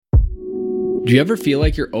Do you ever feel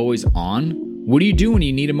like you're always on? What do you do when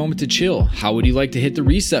you need a moment to chill? How would you like to hit the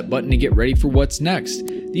reset button to get ready for what's next?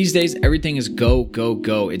 These days, everything is go, go,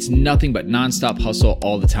 go. It's nothing but nonstop hustle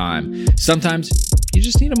all the time. Sometimes you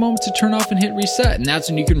just need a moment to turn off and hit reset, and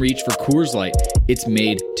that's when you can reach for Coors Light. It's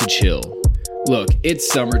made to chill. Look,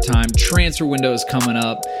 it's summertime, transfer window is coming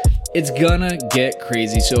up. It's gonna get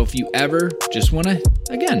crazy, so if you ever just wanna,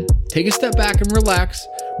 again, take a step back and relax,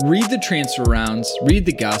 read the transfer rounds, read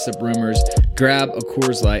the gossip rumors, grab a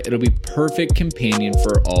Coors Light. It'll be perfect companion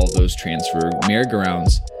for all those transfer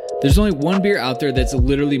merry-go-rounds. There's only one beer out there that's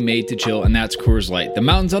literally made to chill, and that's Coors Light. The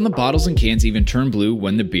mountains on the bottles and cans even turn blue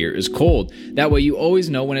when the beer is cold. That way you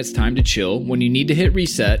always know when it's time to chill. When you need to hit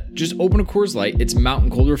reset, just open a Coors Light. It's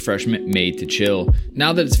mountain cold refreshment made to chill.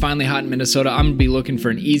 Now that it's finally hot in Minnesota, I'm going to be looking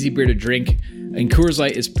for an easy beer to drink, and Coors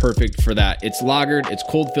Light is perfect for that. It's lagered, it's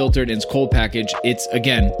cold filtered, and it's cold packaged. It's,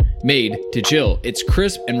 again, made to chill. It's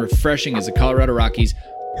crisp and refreshing as the Colorado Rockies.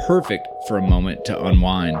 Perfect for a moment to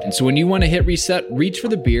unwind. And so when you want to hit reset, reach for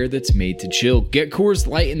the beer that's made to chill. Get Coors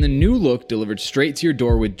Light in the new look delivered straight to your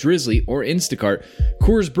door with Drizzly or Instacart.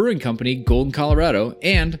 Coors Brewing Company, Golden, Colorado.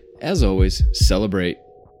 And, as always, celebrate.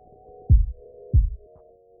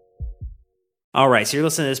 All right, so you're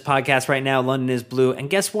listening to this podcast right now, London is Blue, and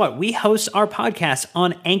guess what? We host our podcast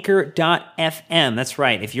on Anchor.fm. That's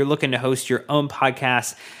right. If you're looking to host your own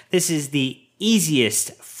podcast, this is the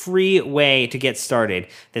easiest free way to get started.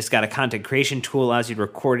 This got a content creation tool, allows you to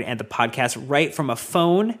record and the podcast right from a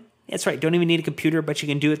phone. That's right, don't even need a computer, but you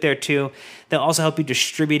can do it there too. They'll also help you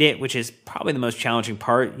distribute it, which is probably the most challenging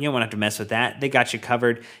part. You don't want to have to mess with that. They got you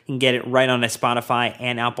covered. You can get it right on a Spotify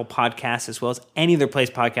and Apple Podcasts, as well as any other place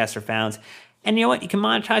podcasts are found. And you know what? You can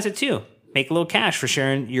monetize it too. Make a little cash for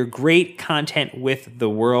sharing your great content with the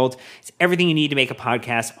world. It's everything you need to make a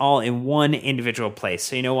podcast all in one individual place.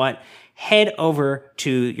 So you know what? Head over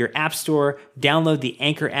to your app store, download the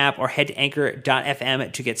Anchor app, or head to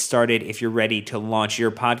anchor.fm to get started if you're ready to launch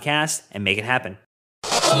your podcast and make it happen.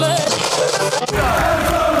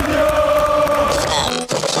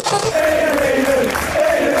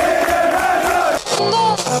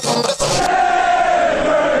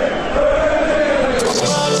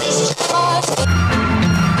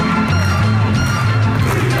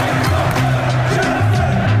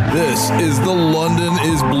 This is the London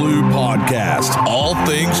is Blue podcast. All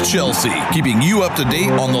things Chelsea, keeping you up to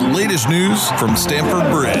date on the latest news from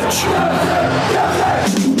Stamford Bridge.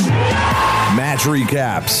 Match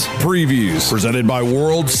recaps, previews, presented by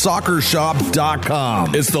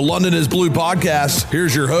WorldSoccerShop.com. It's the London is Blue podcast.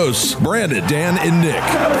 Here's your hosts, Brandon, Dan, and Nick.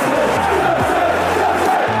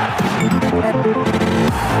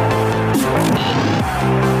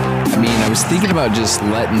 I was thinking about just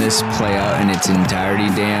letting this play out in its entirety,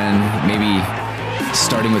 Dan. Maybe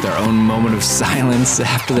starting with our own moment of silence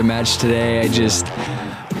after the match today. I just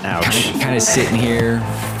kind of sitting here,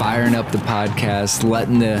 firing up the podcast,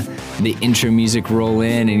 letting the intro music roll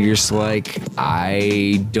in, and you're just like,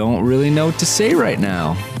 I don't really know what to say right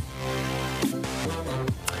now.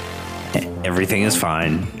 Everything is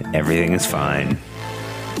fine. Everything is fine.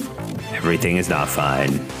 Everything is not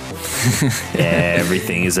fine.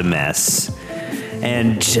 Everything is a mess.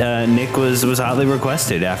 And Nick was hotly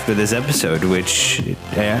requested after this episode, which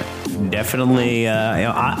definitely,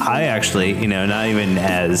 I actually, not even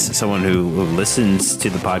as someone who listens to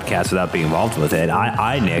the podcast without being involved with it,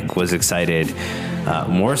 I Nick, was excited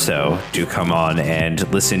more so to come on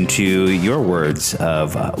and listen to your words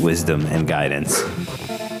of wisdom and guidance.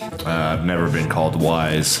 I've never been called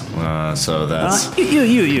wise, so that's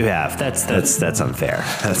you have. That's unfair.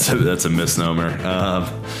 That's a misnomer.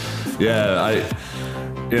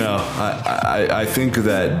 I think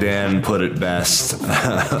that Dan put it best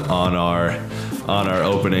on our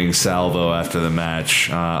opening salvo after the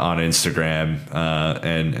match on Instagram,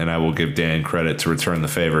 and I will give Dan credit to return the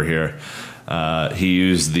favor here. He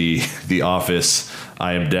used the Office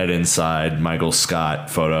 "I am dead inside" Michael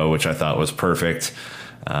Scott photo, which I thought was perfect.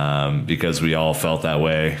 Because we all felt that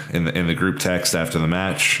way in the group text after the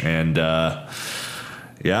match, and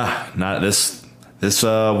this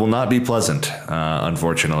will not be pleasant,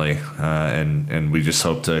 unfortunately, and we just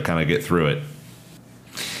hope to kind of get through it.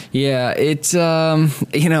 Yeah, it's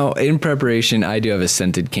in preparation, I do have a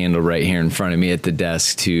scented candle right here in front of me at the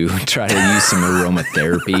desk to try to use some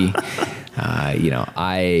aromatherapy.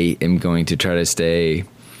 I am going to try to stay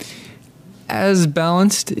as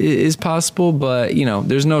balanced as possible, but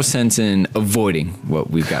there's no sense in avoiding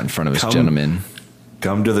what we've got in front of us, gentlemen.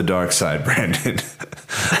 Come to the dark side, Brandon.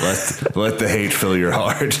 let the hate fill your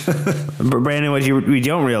heart. Brandon, what we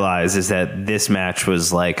don't realize is that this match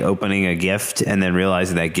was like opening a gift and then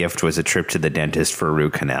realizing that gift was a trip to the dentist for a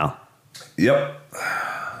root canal. Yep.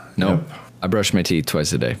 Nope. I brush my teeth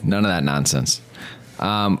twice a day. None of that nonsense.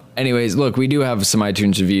 Anyways, look, we do have some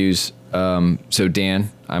iTunes reviews. So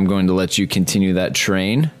Dan, I'm going to let you continue that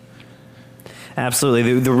train.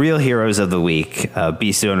 Absolutely. The real heroes of the week,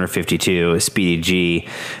 Beast Owner 52, Speedy G,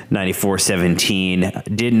 9417,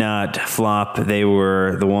 did not flop. They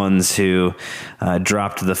were the ones who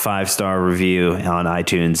dropped the 5-star review on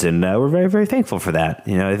iTunes, and we're very, very thankful for that.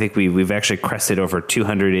 You know, I think we've actually crested over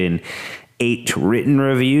 208 written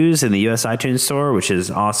reviews in the US iTunes store, which is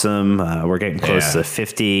awesome. We're getting close to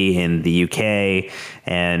 50 in the UK,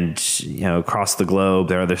 and across the globe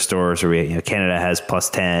there are other stores where Canada has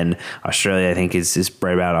 +10, Australia I think is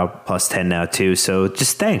right about +10 now too. So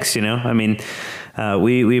just thanks. I mean,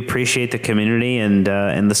 we appreciate the community and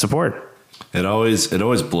the support. It always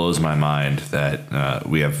blows my mind that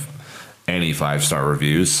we have any 5-star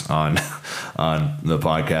reviews on the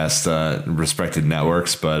podcast respected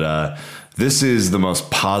networks, but this is the most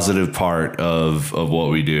positive part of what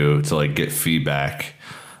we do, to get feedback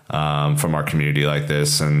from our community like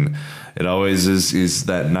this. And it always is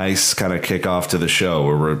that nice kind of kickoff to the show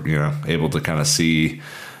where we're, able to kind of see,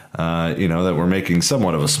 that we're making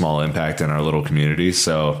somewhat of a small impact in our little community.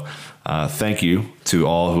 So thank you to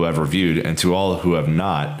all who have reviewed, and to all who have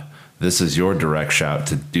not. This is your direct shout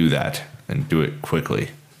to do that, and do it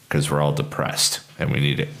quickly, because we're all depressed and we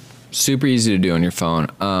need it. Super easy to do on your phone.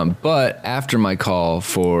 But after my call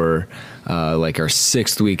for our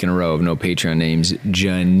 6th week in a row of no Patreon names,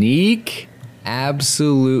 Janique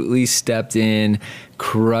absolutely stepped in,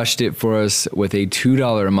 crushed it for us with a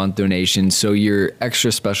 $2 a month donation. So your extra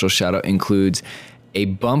special shout out includes a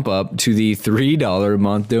bump up to the $3 a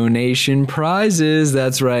month donation prizes.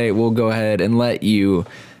 That's right. We'll go ahead and let you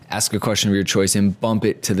ask a question of your choice and bump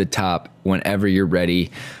it to the top whenever you're ready.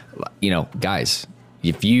 Guys,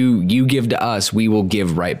 if you give to us, we will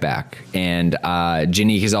give right back. And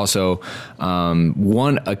Janique has also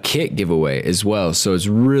won a kit giveaway as well. So it's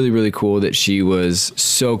really, really cool that she was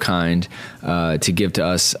so kind to give to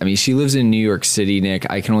us. I mean, she lives in New York City, Nick.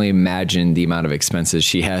 I can only imagine the amount of expenses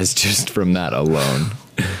she has just from that alone.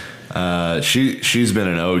 She's been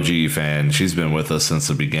an OG fan. She's been with us since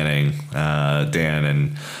the beginning, Dan,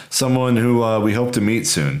 and someone who we hope to meet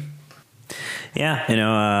soon. Yeah,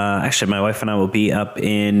 actually, my wife and I will be up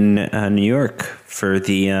in New York for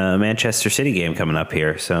the Manchester City game coming up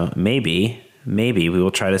here. So maybe we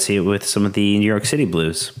will try to see it with some of the New York City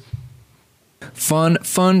Blues. Fun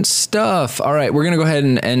stuff. All right, we're going to go ahead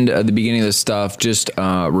and end the beginning of this stuff. Just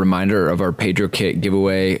a reminder of our Pedro kit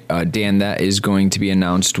giveaway. Dan, that is going to be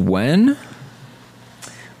announced when?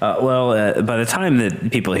 By the time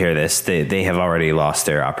that people hear this, they have already lost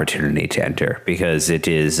their opportunity to enter, because it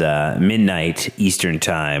is midnight Eastern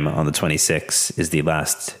time on the 26th is the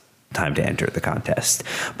last time to enter the contest.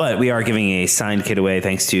 But we are giving a signed kit away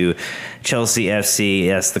thanks to Chelsea FC.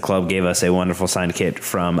 Yes, the club gave us a wonderful signed kit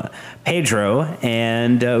from Pedro,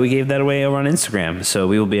 and we gave that away over on Instagram. So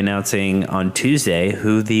we will be announcing on Tuesday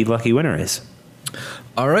who the lucky winner is.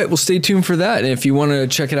 All right, well, stay tuned for that. And if you want to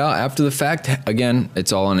check it out after the fact, again,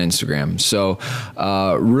 it's all on Instagram. So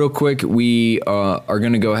real quick, we are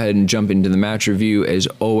going to go ahead and jump into the match review. As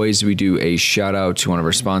always, we do a shout out to one of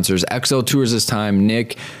our sponsors, XL Tours this time.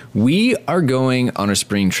 Nick, we are going on a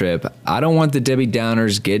spring trip. I don't want the Debbie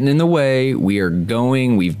Downers getting in the way. We are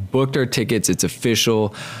going. We've booked our tickets. It's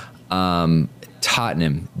official.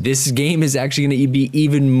 Tottenham. This game is actually going to be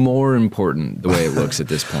even more important the way it looks at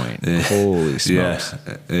this point. Holy smokes.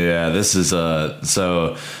 Yeah, this is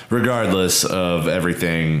so regardless of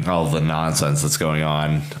everything, all the nonsense that's going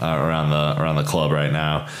on around the club right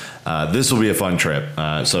now, this will be a fun trip.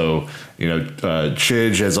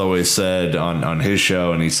 Chidge has always said on his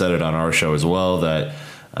show, and he said it on our show as well, that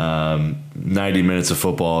 90 minutes of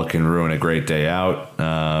football can ruin a great day out.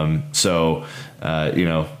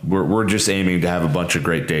 We're just aiming to have a bunch of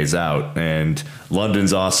great days out, and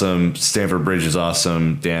London's awesome. Stamford Bridge is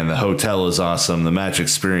awesome. Dan, the hotel is awesome. The match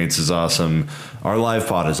experience is awesome. Our live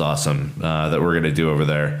pod is awesome that we're going to do over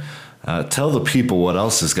there. Tell the people what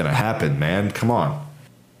else is going to happen, man. Come on.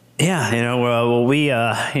 Yeah, we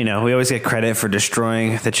always get credit for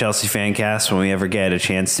destroying the Chelsea fan cast when we ever get a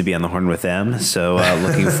chance to be on the horn with them. So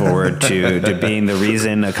looking forward to being the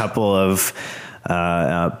reason a couple of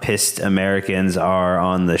pissed Americans are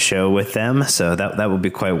on the show with them. So that would be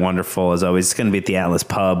quite wonderful. As always, it's going to be at the Atlas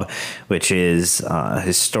Pub, which is a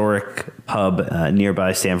historic pub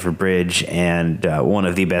nearby Stamford Bridge, and one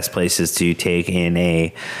of the best places to take in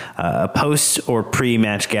a post or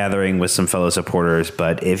pre-match gathering with some fellow supporters.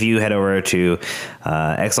 But if you head over to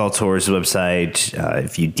Exalt Tours website,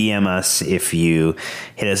 if you DM us, if you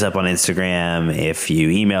hit us up on Instagram, if you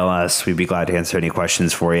email us, we'd be glad to answer any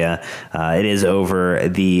questions for you. It is over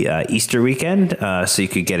the Easter weekend, so you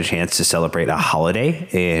could get a chance to celebrate a holiday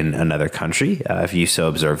in another country if you so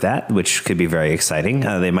observe that, which could be very exciting.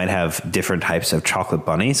 They might have different types of chocolate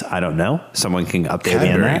bunnies. I don't know. Someone can update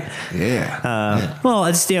me on that. Yeah. Well,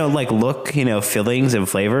 it's, like look, fillings and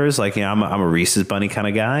flavors. Like, I'm a Reese's bunny kind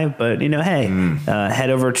of guy, but hey, head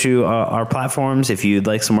over to our platforms if you'd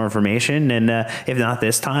like some more information. And if not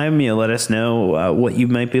this time, let us know what you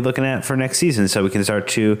might be looking at for next season, so we can start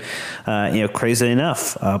to, crazily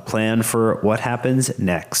enough, plan for what happens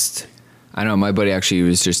next. I know my buddy actually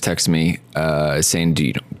was just texting me saying,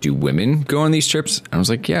 do women go on these trips? And I was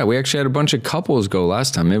like, yeah, we actually had a bunch of couples go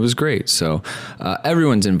last time. It was great. So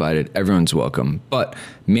everyone's invited. Everyone's welcome. But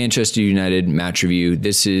Manchester United match review.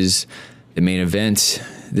 This is the main event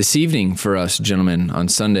this evening for us, gentlemen. On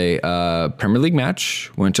Sunday, Premier League match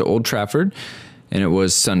went to Old Trafford. And it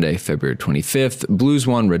was Sunday, February 25th. Blues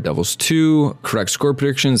 1, Red Devils 2. Correct score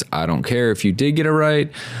predictions. I don't care if you did get it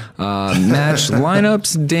right. Match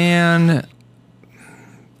lineups, Dan.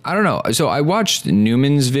 I don't know. So I watched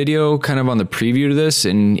Newman's video kind of on the preview to this,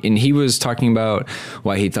 and he was talking about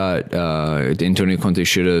why he thought Antonio Conte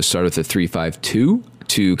should have started with a 3-5-2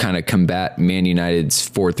 to kind of combat Man United's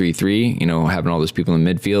 4-3-3, having all those people in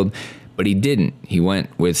midfield. But he didn't. He went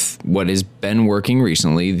with what has been working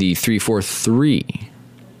recently, the 3-4-3.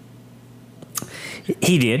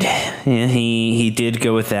 He did. Yeah, he did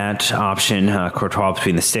go with that option. Courtois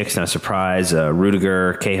between the sticks, no surprise.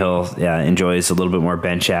 Rudiger, Cahill enjoys a little bit more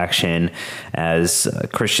bench action as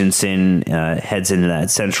Christensen heads into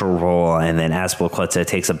that central role, and then Azpilicueta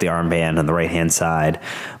takes up the armband on the right-hand side.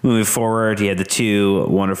 Moving forward, you had the two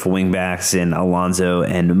wonderful wingbacks in Alonso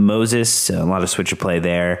and Moses. A lot of switch of play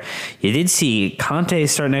there. You did see Conte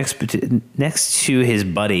start next to his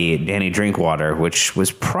buddy, Danny Drinkwater, which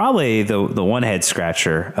was probably the one head scratcher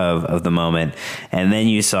of the moment. And then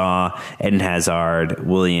you saw Eden Hazard,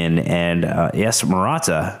 Willian, and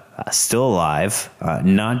Morata still alive,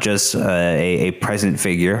 not just a present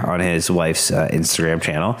figure on his wife's Instagram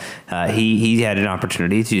channel. He had an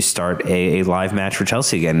opportunity to start a live match for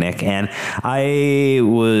Chelsea again, Nick, and I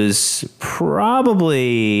was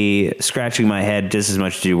probably scratching my head just as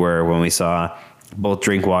much as you were when we saw both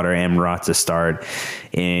Drinkwater and Morata start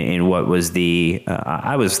in what was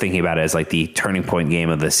I was thinking about it as like the turning point game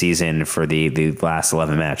of the season for the last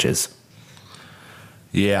 11 matches.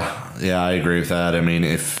 Yeah, I agree with that. I mean,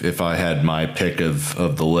 if I had my pick of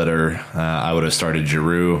the litter, I would have started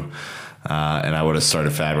Giroud, and I would have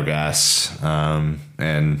started Fabregas,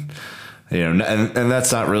 and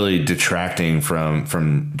that's not really detracting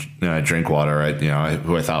from Drinkwater, right?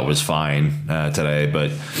 Who I thought was fine today,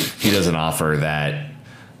 but he doesn't offer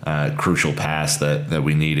that crucial pass that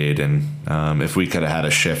we needed, and if we could have had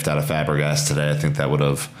a shift out of Fabregas today, I think that would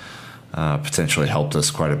have potentially helped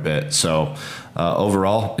us quite a bit. So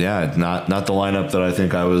overall, yeah, not the lineup that I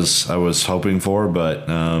think I was hoping for, but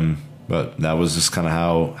that was just kind of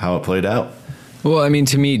how it played out. Well, I mean,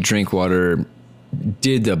 to me, Drinkwater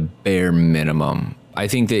did the bare minimum. I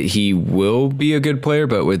think that he will be a good player,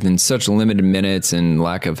 but within such limited minutes and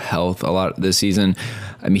lack of health a lot this season,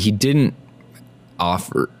 I mean, he didn't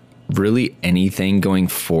offer really anything going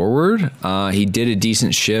forward. He did a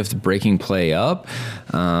decent shift, breaking play up,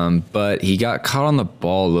 but he got caught on the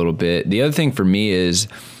ball a little bit. The other thing for me is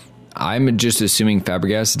I'm just assuming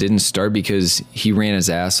Fabregas didn't start because he ran his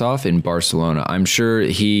ass off in Barcelona. I'm sure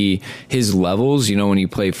his levels, when you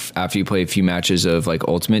play after you play a few matches of like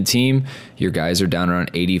Ultimate Team, your guys are down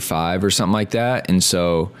around 85 or something like that. And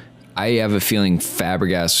so I have a feeling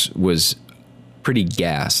Fabregas was pretty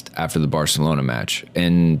gassed after the Barcelona match.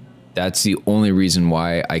 And that's the only reason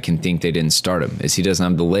why I can think they didn't start him, is he doesn't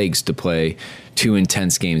have the legs to play two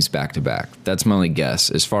intense games back to back. That's my only guess.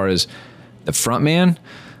 As far as the front man,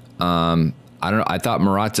 I don't know. I thought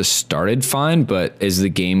Morata started fine, but as the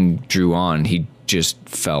game drew on, he just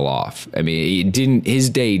fell off. I mean, his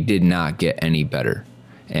day did not get any better.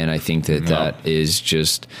 And I think that is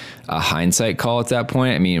just a hindsight call at that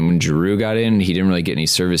point. I mean, when Giroud got in, he didn't really get any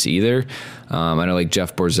service either. I know like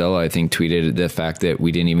Jeff Borzella, I think, tweeted the fact that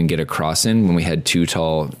we didn't even get a cross in when we had two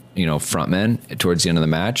tall, front men towards the end of the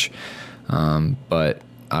match. But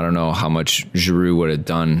I don't know how much Giroud would have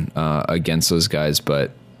done against those guys,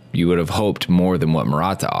 but you would have hoped more than what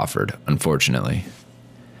Morata offered, unfortunately.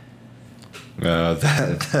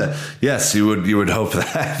 Yes, you would hope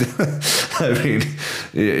that. I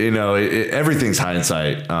mean, everything's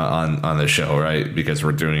hindsight on the show, right? Because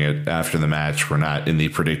we're doing it after the match. We're not in the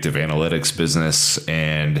predictive analytics business,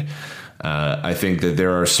 and I think that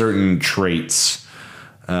there are certain traits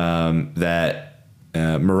that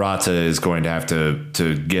Morata is going to have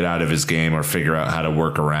to get out of his game or figure out how to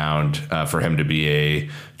work around for him to be a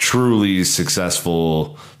truly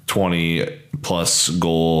successful 20-plus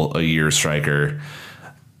goal a year striker.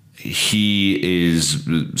 He is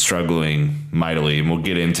struggling mightily, and we'll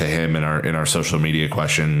get into him in our social media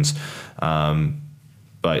questions.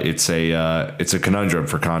 But it's a conundrum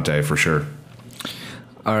for Conte for sure.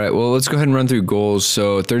 All right, well, let's go ahead and run through goals.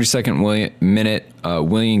 So 32nd minute,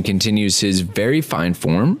 Willian continues his very fine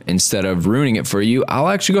form. Instead of ruining it for you, I'll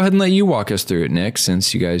actually go ahead and let you walk us through it, Nick,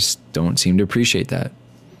 since you guys don't seem to appreciate that.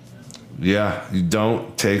 Yeah,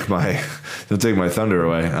 don't take my thunder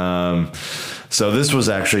away. So this was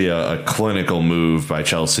actually a clinical move by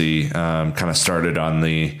Chelsea. Kind of started on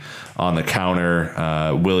the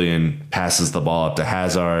counter. Willian passes the ball up to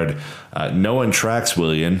Hazard. No one tracks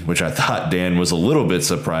Willian, which I thought, Dan, was a little bit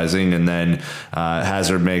surprising. And then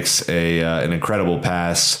Hazard makes an incredible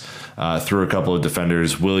pass through a couple of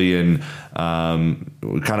defenders. Willian, kind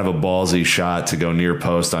of a ballsy shot to go near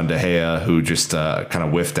post on De Gea, who just kind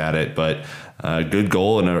of whiffed at it. But good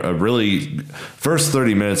goal, and a really first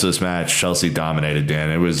 30 minutes of this match, Chelsea dominated, Dan.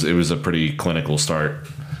 It was a pretty clinical start.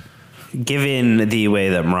 Given the way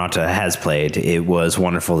that Morata has played, it was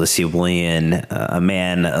wonderful to see Willian, a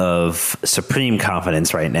man of supreme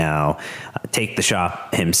confidence right now, take the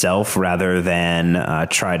shot himself rather than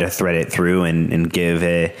try to thread it through and give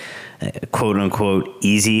a quote unquote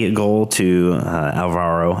easy goal to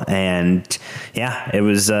Alvaro. And yeah, it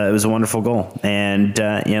was a wonderful goal. And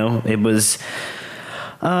it was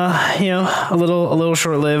a little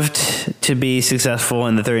short-lived to be successful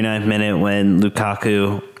in the 39th minute when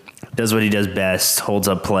Lukaku does what he does best, holds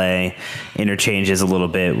up play, interchanges a little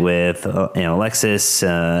bit with Alexis,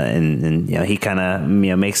 and he kind of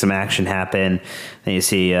makes some action happen. Then you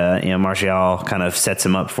see Martial kind of sets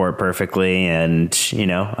him up for it perfectly, and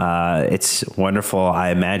it's wonderful,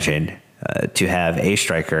 I imagine, to have a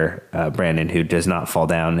striker, Brandon, who does not fall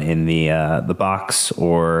down in the box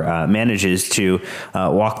or manages to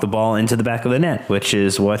walk the ball into the back of the net, which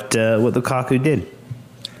is what Lukaku did.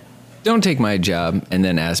 Don't take my job and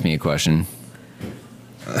then ask me a question.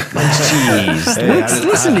 Jeez. Hey,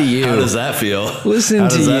 listen to you. How does that feel? Listen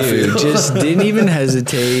to you. Just didn't even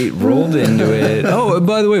hesitate, rolled into it. Oh,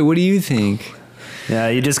 by the way, what do you think? Yeah,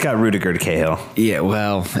 you just got Rudiger to Cahill. Yeah,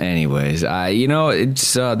 well, anyways,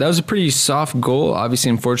 it's that was a pretty soft goal. Obviously,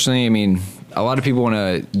 unfortunately, I mean, a lot of people want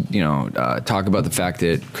to, talk about the fact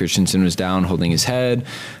that Christensen was down holding his head.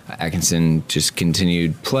 Atkinson just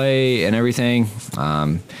continued play and everything.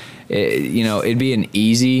 It'd be an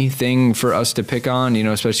easy thing for us to pick on,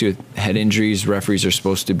 especially with head injuries. Referees are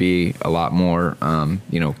supposed to be a lot more,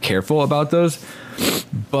 careful about those.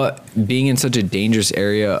 But being in such a dangerous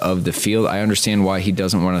area of the field, I understand why he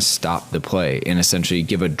doesn't want to stop the play and essentially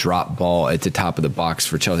give a drop ball at the top of the box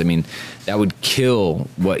for Chelsea. I mean, that would kill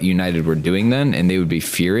what United were doing then, and they would be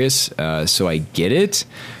furious. So I get it.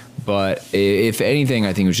 But if anything,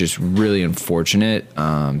 I think it was just really unfortunate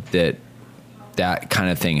that kind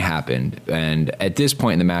of thing happened. And at this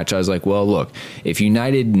point in the match, I was like, well, look, if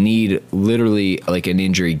United need literally like an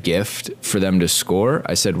injury gift for them to score,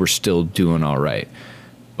 I said we're still doing all right.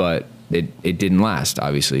 But it didn't last,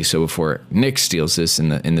 obviously. So before Nick steals this in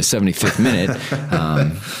the 75th minute,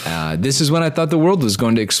 this is when I thought the world was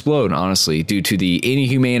going to explode, honestly, due to the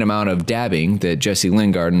inhumane amount of dabbing that Jesse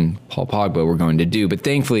Lingard and Paul Pogba were going to do. But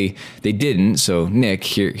thankfully, they didn't. So, Nick,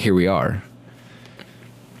 here we are.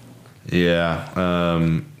 Yeah,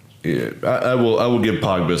 I will give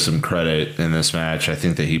Pogba some credit in this match. I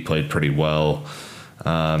think that he played pretty well.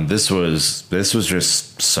 This was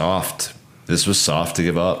just soft. This was soft to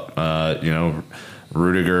give up.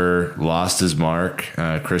 Rudiger lost his mark.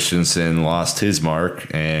 Christensen lost his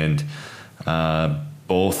mark, and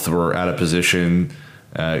both were out of position.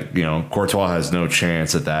 Courtois has no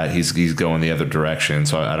chance at that. He's going the other direction,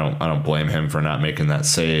 so I don't blame him for not making that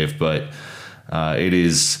save. But it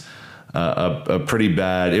is a pretty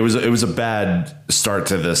bad. It was a bad start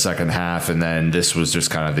to the second half, and then this was just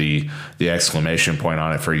kind of the exclamation point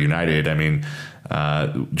on it for United. I mean,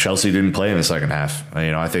 Chelsea didn't play in the second half.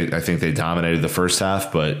 I think they dominated the first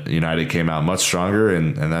half, but United came out much stronger,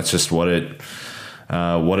 and that's just what it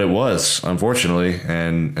what it was, unfortunately,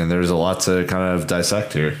 and there's a lot to kind of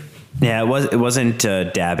dissect here. Yeah, it wasn't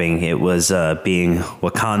dabbing. It was being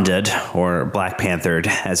Wakanda'd or Black Panthered,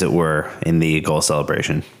 as it were, in the goal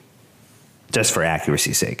celebration, just for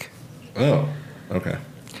accuracy's sake. Oh, okay.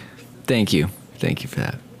 Thank you for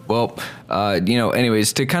that. Well,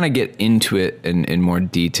 anyways, to kind of get into it in more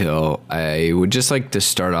detail, I would just like to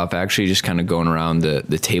start off actually just kind of going around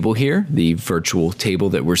the table here, the virtual table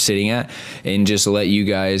that we're sitting at, and just let you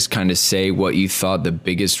guys kind of say what you thought the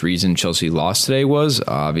biggest reason Chelsea lost today was.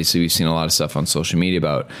 Obviously, we've seen a lot of stuff on social media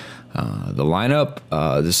about the lineup,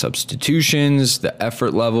 the substitutions, the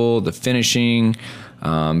effort level, the finishing.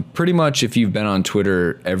 Pretty much if you've been on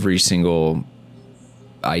Twitter, every single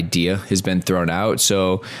idea has been thrown out.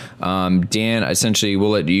 So, Dan, essentially,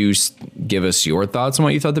 we'll let you give us your thoughts on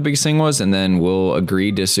what you thought the biggest thing was, and then we'll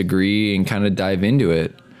agree, disagree, and kind of dive into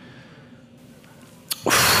it.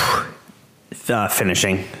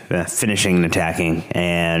 Finishing and attacking.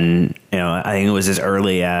 And, I think it was as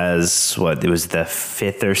early as it was the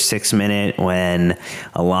 5th or 6th minute when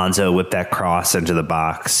Alonso whipped that cross into the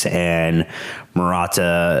box, and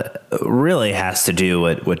Morata really has to do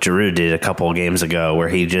what Giroud did a couple of games ago, where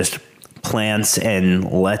he just plants and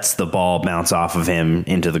lets the ball bounce off of him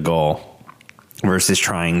into the goal versus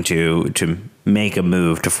trying to make a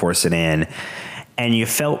move to force it in. And you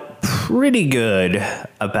felt pretty good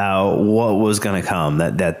about what was going to come.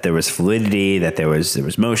 That there was fluidity, that there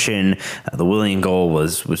was motion. The Willian goal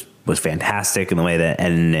was fantastic in the way that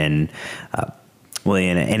and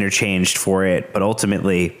Willian interchanged for it. But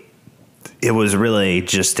ultimately, it was really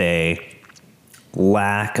just a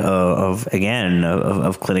lack of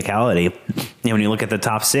clinicality. When you look at the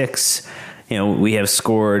top six, we have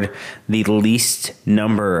scored the least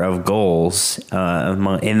number of goals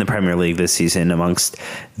in the Premier League this season amongst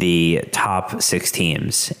the top 6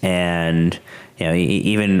 teams. And,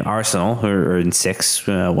 even Arsenal, who are in 6,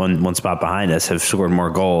 one spot behind us, have scored more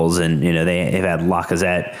goals. And, they've had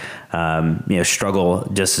Lacazette, struggle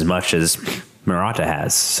just as much as Morata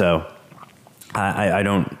has. So I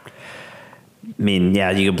don't...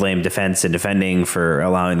 you could blame defense and defending for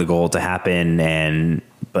allowing the goal to happen,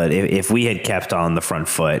 but if we had kept on the front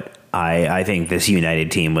foot, I think this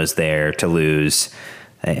United team was there to lose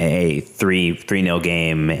a 3-0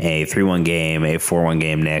 game, a 3-1 game, a 4-1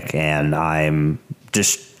 game, Nick, and I'm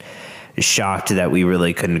just shocked that we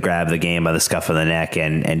really couldn't grab the game by the scuff of the neck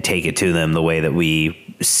and take it to them the way that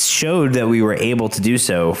we showed that we were able to do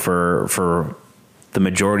so for the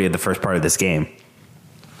majority of the first part of this game.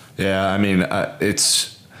 Yeah, I mean, I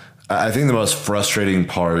think the most frustrating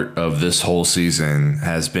part of this whole season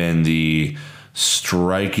has been the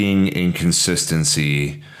striking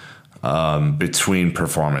inconsistency between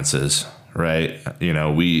performances, right?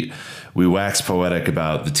 We wax poetic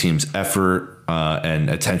about the team's effort and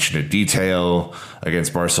attention to detail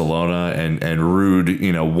against Barcelona, and rude,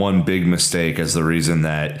 one big mistake as the reason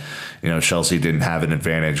that, Chelsea didn't have an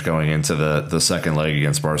advantage going into the second leg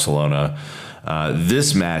against Barcelona.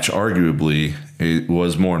 This match, arguably, it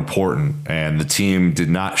was more important, and the team did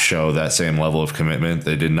not show that same level of commitment.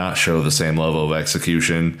 They did not show the same level of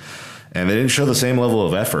execution, and they didn't show the same level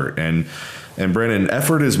of effort. And Brandon,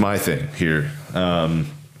 effort is my thing here.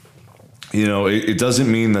 It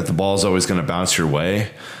doesn't mean that the ball is always going to bounce your way,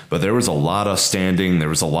 but there was a lot of standing. There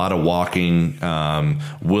was a lot of walking.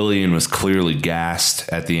 Willian was clearly gassed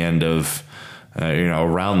at the end of,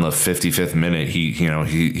 around the 55th minute.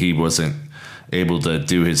 He wasn't able to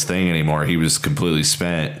do his thing anymore. He was completely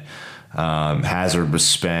spent. Hazard was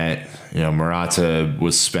spent. Morata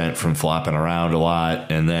was spent from flopping around a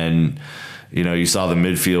lot. And then, you saw the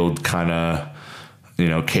midfield kind of,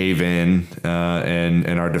 cave in,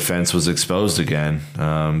 and our defense was exposed again.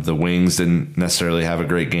 The wings didn't necessarily have a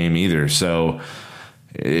great game either. So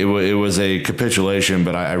it was a capitulation,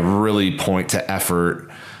 but I really point to effort.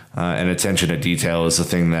 And attention to detail is the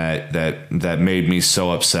thing that made me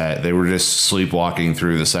so upset. They were just sleepwalking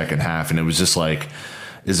through the second half, and it was just like,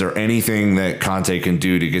 is there anything that Conte can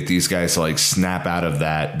do to get these guys to snap out of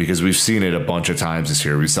that? Because we've seen it a bunch of times this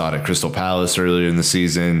year. We saw it at Crystal Palace earlier in the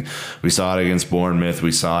season. We saw it against Bournemouth.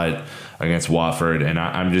 We saw it against Watford. And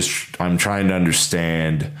I'm trying to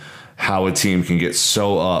understand how a team can get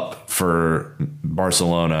so up for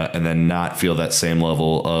Barcelona and then not feel that same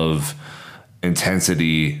level of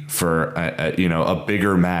intensity for a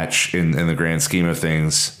bigger match in the grand scheme of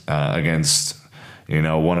things against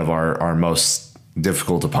one of our most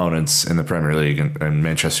difficult opponents in the Premier League and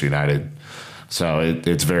Manchester United. So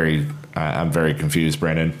I'm very confused,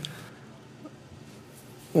 Brandon.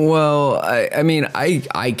 Well, I mean,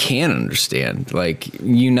 I can understand. Like,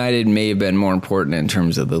 United may have been more important in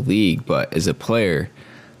terms of the league, but as a player,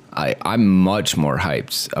 I'm much more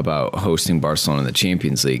hyped about hosting Barcelona in the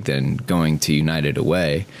Champions League than going to United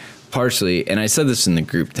away. Partially, and I said this in the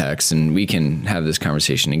group text, and we can have this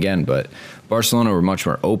conversation again, but Barcelona were much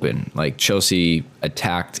more open. Like, Chelsea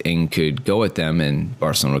attacked and could go at them, and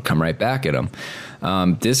Barcelona would come right back at them.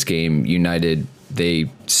 This game, United, they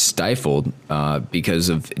stifled because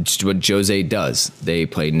of what Jose does. They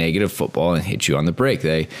play negative football and hit you on the break.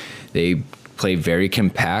 They play very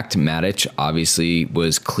compact. Matic obviously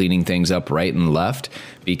was cleaning things up right and left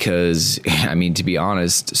because, I mean, to be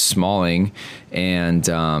honest, Smalling and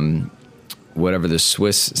whatever the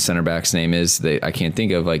Swiss center back's name is, I can't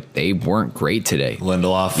think of, like, they weren't great today.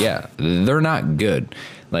 Lindelof. Yeah, they're not good.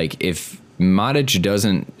 Like, if Matic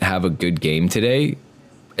doesn't have a good game today,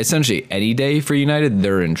 essentially any day for United,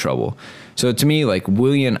 they're in trouble. So to me, like,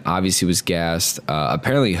 Willian obviously was gassed.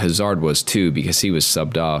 Apparently Hazard was too, because he was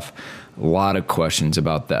subbed off. A lot of questions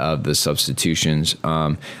about the substitutions.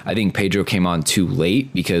 I think Pedro came on too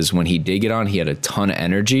late, because when he did get on, he had a ton of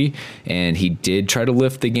energy and he did try to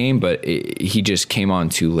lift the game, but he just came on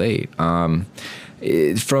too late. From,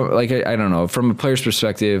 like, I don't know, from a player's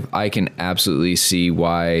perspective, I can absolutely see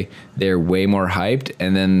why they're way more hyped.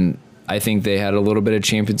 And then I think they had a little bit of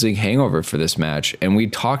Champions League hangover for this match. And we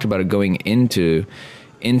talked about it going into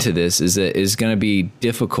this, is that it's going to be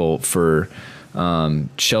difficult for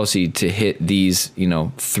Chelsea to hit these,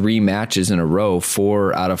 3 matches in a row.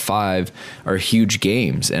 4 out of 5 are huge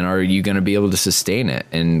games. And are you going to be able to sustain it?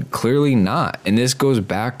 And clearly not. And this goes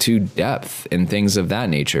back to depth and things of that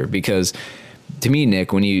nature, because to me,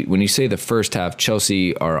 Nick, when you say the first half,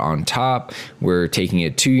 Chelsea are on top, we're taking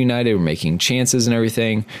it to United, we're making chances and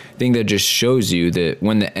everything, I think that just shows you that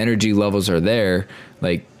when the energy levels are there,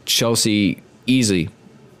 like, Chelsea easily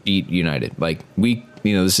beat United. Like,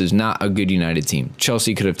 this is not a good United team.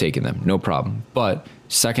 Chelsea could have taken them, no problem. But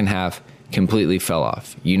second half completely fell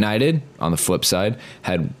off. United, on the flip side,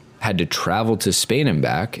 had to travel to Spain and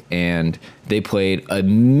back, and they played a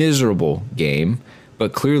miserable game.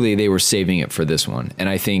 But clearly they were saving it for this one. And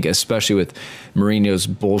I think especially with Mourinho's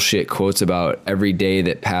bullshit quotes about every day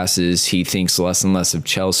that passes, he thinks less and less of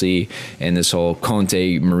Chelsea, and this whole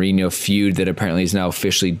Conte-Mourinho feud that apparently is now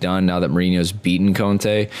officially done now that Mourinho's beaten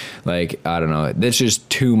Conte. Like, I don't know. That's just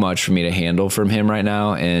too much for me to handle from him right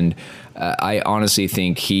now. And I honestly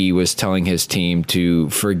think he was telling his team to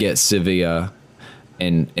forget Sevilla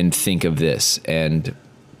and think of this. And,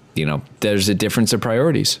 there's a difference of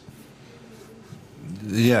priorities.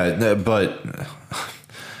 Yeah, but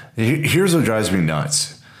here's what drives me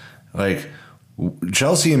nuts. Like,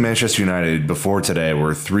 Chelsea and Manchester United before today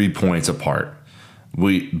were 3 points apart.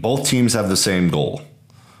 Both teams have the same goal,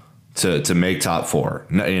 to make top 4.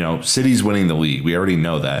 City's winning the league. We already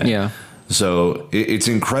know that. Yeah. So it's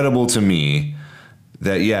incredible to me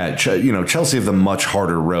that, Chelsea have the much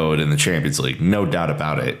harder road in the Champions League, no doubt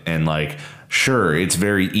about it. And, like, sure, it's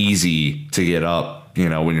very easy to get up,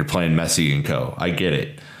 when you're playing Messi and co. I get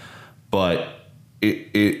it. But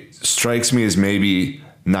it strikes me as maybe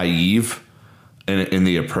naive in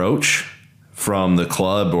the approach from the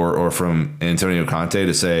club or from Antonio Conte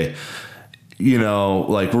to say,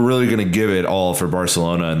 like, we're really going to give it all for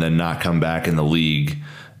Barcelona and then not come back in the league,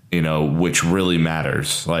 which really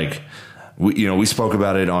matters. Like, we spoke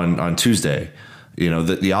about it on Tuesday.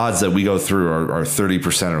 The odds that we go through are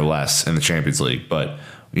 30% or less in the Champions League. But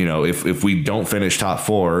if we don't finish top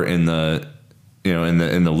 4 in the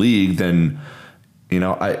in the league, then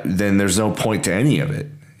then there's no point to any of it.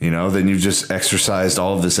 Then you've just exercised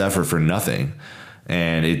all of this effort for nothing,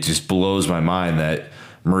 and it just blows my mind that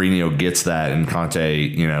Mourinho gets that and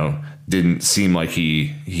Conte didn't seem like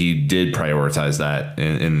he did prioritize that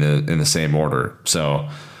in the same order. So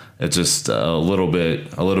it's just a little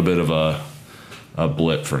bit of a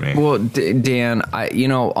blip for me. Well, Dan,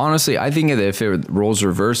 honestly, I think that if it roles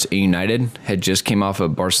reverse, United had just came off a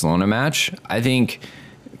Barcelona match, I think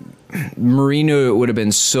Mourinho would have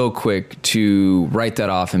been so quick to write that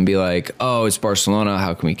off and be like, oh, it's Barcelona,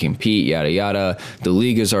 how can we compete, yada, yada. The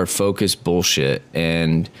league is our focus, bullshit.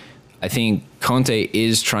 And I think Conte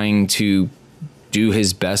is trying to do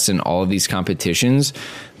his best in all of these competitions.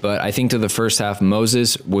 But I think to the first half,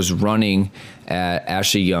 Moses was running at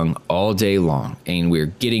Ashley Young all day long, and we were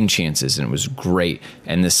getting chances, and it was great.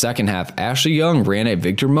 And the second half, Ashley Young ran at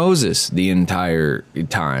Victor Moses the entire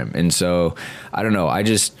time. And so, I don't know,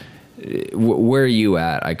 where are you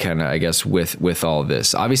at, I guess, with all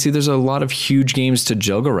this? Obviously, there's a lot of huge games to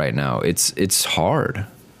juggle right now. It's hard.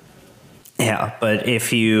 Yeah, but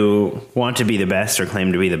if you want to be the best or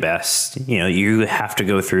claim to be the best, you have to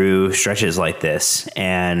go through stretches like this.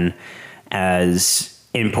 And as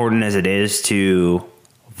important as it is to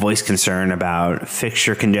voice concern about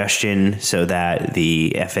fixture congestion so that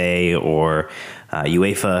the FA or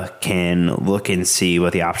UEFA can look and see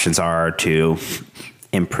what the options are to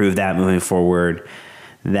improve that moving forward,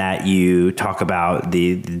 that you talk about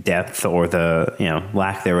the depth or the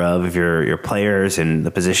lack thereof of your players and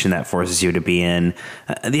the position that forces you to be in.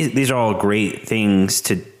 These are all great things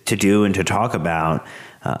to do and to talk about,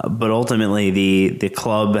 but ultimately the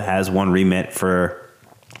club has one remit for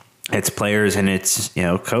its players and its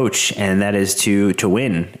coach, and that is to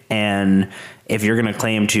win. And if you're going to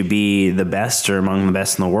claim to be the best or among the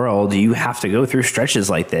best in the world, you have to go through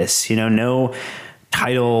stretches like this. No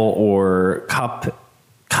title or cup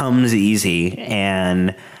comes easy,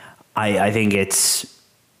 and I think it's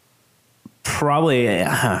probably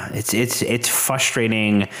it's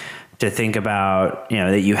frustrating to think about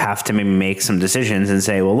that you have to maybe make some decisions and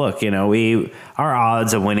say, well, look, our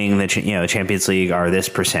odds of winning the Champions League are this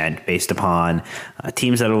 % based upon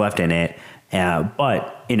teams that are left in it,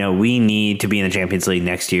 but we need to be in the Champions League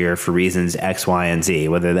next year for reasons X, Y, and Z,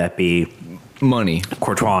 whether that be money,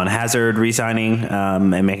 Courtois and Hazard re-signing,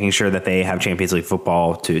 and making sure that they have Champions League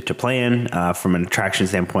football to play in from an attraction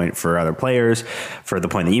standpoint for other players, for the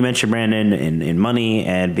point that you mentioned, Brandon, in money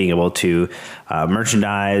and being able to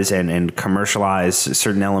merchandise and commercialize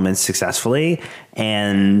certain elements successfully.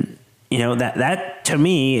 And that to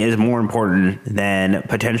me is more important than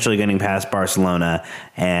potentially getting past Barcelona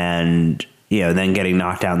and then getting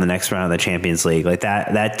knocked out in the next round of the Champions League. Like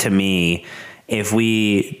that to me, if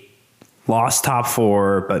we lost top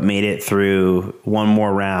 4 but made it through one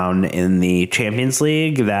more round in the Champions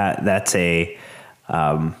League, that's a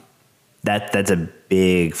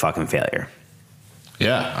big fucking failure.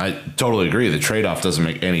 Yeah, I totally agree. The trade-off doesn't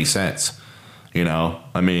make any sense.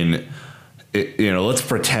 I mean, let's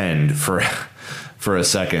pretend for a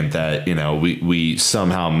second that we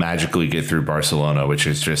somehow magically get through Barcelona, which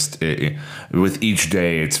is just with each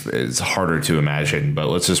day it's harder to imagine, but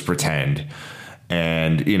let's just pretend.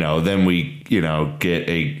 And, then we,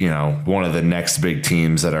 get one of the next big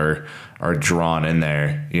teams that are drawn in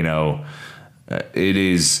there.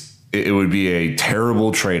 It would be a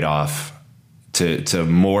terrible trade-off to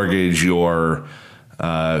mortgage your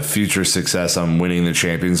future success on winning the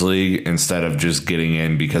Champions League instead of just getting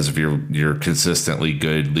in because of your consistently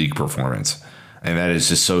good league performance. And that is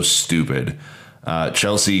just so stupid.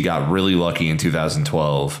 Chelsea got really lucky in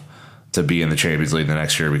 2012 to be in the Champions League the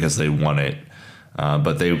next year because they won it.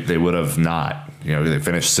 But they would have not. They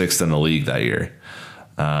finished 6th in the league that year.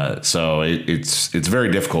 So it's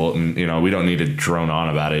very difficult, and we don't need to drone on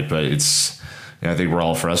about it, but it's I think we're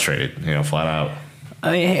all frustrated, flat out.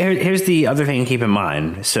 I mean, here's the other thing to keep in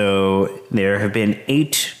mind. So there have been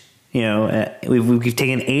 8. We've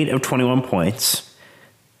taken 8 of 21 points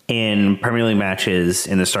in Premier League matches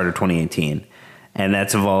in the start of 2018, and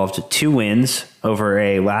that's involved 2 wins over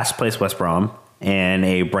a last place West Brom and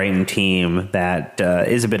a Brighton team that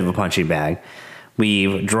is a bit of a punching bag.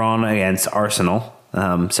 We've drawn against Arsenal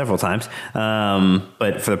several times,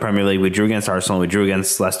 but for the Premier League, we drew against Arsenal, we drew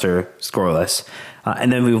against Leicester, scoreless.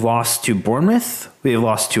 And then we've lost to Bournemouth, we've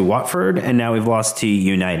lost to Watford, and now we've lost to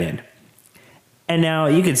United. And now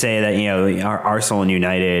you could say that, our Arsenal and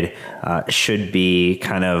United should be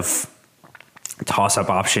kind of toss-up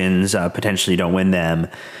options, potentially don't win them.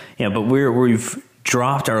 But we've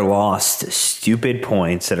dropped our lost stupid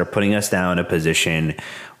points that are putting us down in a position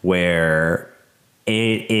where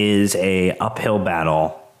it is a uphill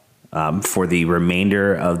battle for the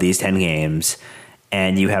remainder of these 10 games.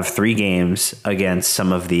 And you have 3 games against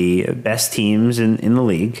some of the best teams in the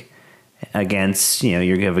league. Against,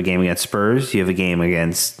 you have a game against Spurs, you have a game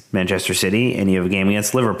against Manchester City, and you have a game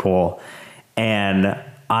against Liverpool. And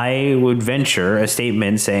I would venture a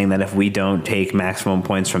statement saying that if we don't take maximum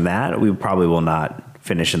points from that, we probably will not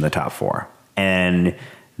finish in the top 4. And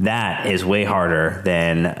that is way harder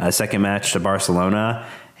than a second match to Barcelona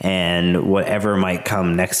and whatever might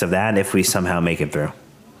come next of that if we somehow make it through.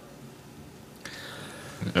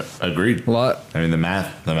 Agreed. A lot. I mean, the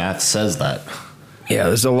math says that. Yeah,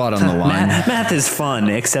 there's a lot on the line. Math is fun,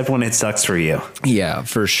 except when it sucks for you. Yeah,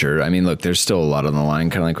 for sure. I mean, look, there's still a lot on the line,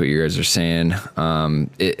 kind of like what you guys are saying. All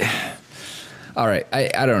right,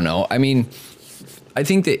 I don't know. I mean, I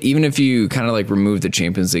think that even if you kind of like remove the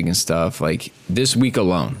Champions League and stuff, like this week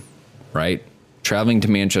alone, right? Traveling to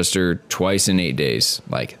Manchester twice in 8 days,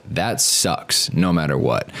 like that sucks no matter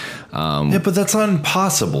what. Yeah, but that's not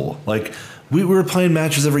impossible. Like We were playing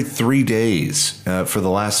matches every 3 days for the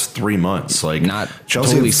last 3 months. Like, not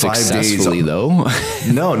Chelsea totally had 5 successfully days. though.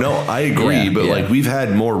 No, I agree. Yeah, but yeah. like, we've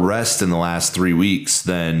had more rest in the last 3 weeks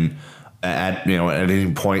than at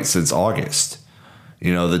any point since August.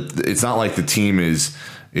 It's not like the team is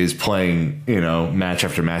playing, match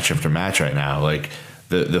after match after match right now. Like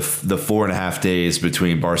the 4.5 days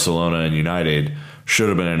between Barcelona and United should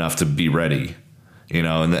have been enough to be ready.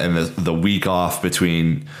 And the week off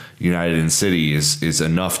between United and City is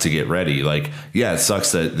enough to get ready. Like, yeah, it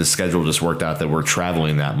sucks that the schedule just worked out that we're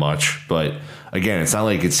traveling that much. But again, it's not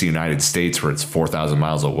like it's the United States where it's 4,000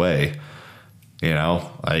 miles away. I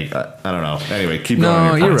don't know. Anyway, keep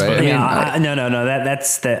going. No, you're right. No.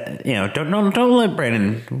 That's that. Don't let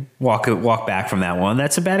Brandon walk back from that one.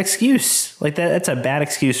 That's a bad excuse. Like that's a bad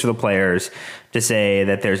excuse for the players to say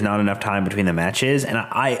that there's not enough time between the matches. And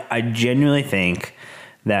I genuinely think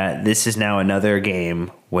that this is now another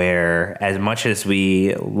game where, as much as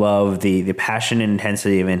we love the passion and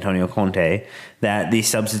intensity of Antonio Conte, that the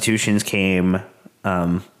substitutions came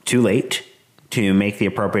too late to make the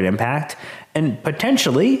appropriate impact. And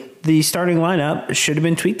potentially the starting lineup should have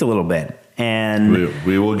been tweaked a little bit. And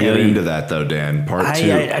we will get into that though, Dan. Part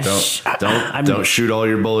 2. Don't shoot all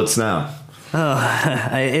your bullets now.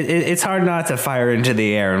 It's hard not to fire into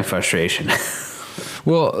the air in frustration.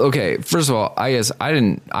 Well, okay. First of all, I guess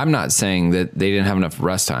I'm not saying that they didn't have enough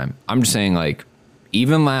rest time. I'm just saying, like,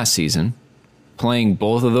 even last season, playing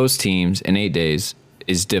both of those teams in 8 days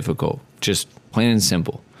is difficult. Just plain and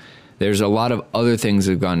simple. There's a lot of other things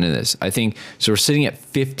that have gone into this. I think, so we're sitting at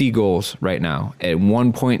 50 goals right now at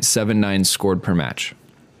 1.79 scored per match.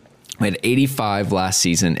 We had 85 last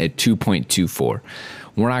season at 2.24.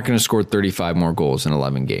 We're not going to score 35 more goals in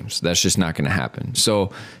 11 games. That's just not going to happen.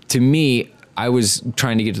 So to me, I was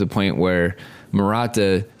trying to get to the point where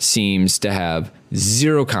Morata seems to have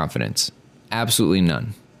zero confidence, absolutely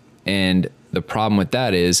none. And the problem with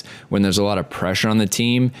that is when there's a lot of pressure on the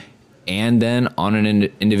team and then on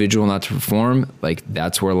an individual not to perform, like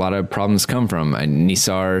that's where a lot of problems come from. And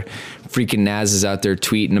Nisar freaking Naz is out there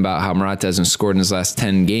tweeting about how Morata hasn't scored in his last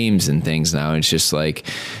 10 games and things now. It's just like,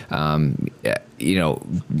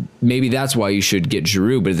 maybe that's why you should get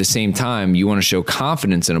Giroud, but at the same time, you want to show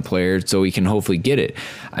confidence in a player so he can hopefully get it.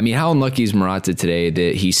 I mean, how unlucky is Morata today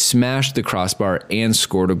that he smashed the crossbar and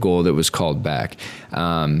scored a goal that was called back?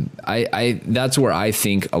 That's where I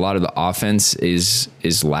think a lot of the offense is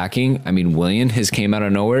lacking. I mean, Willian has came out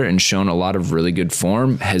of nowhere and shown a lot of really good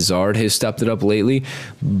form. Hazard has stepped it up lately,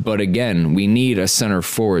 but again, we need a center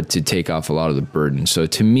forward to take off a lot of the burden. So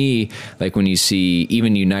to me, like when you see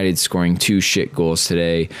even United scoring 2 shit goals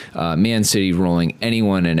today, Man City rolling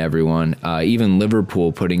anyone and everyone, even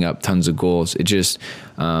Liverpool putting up tons of goals, it just,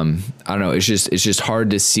 I don't know. It's just hard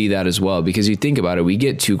to see that as well, because you think about it, we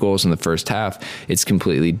get 2 goals in the first half. It's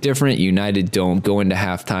completely different. United don't go into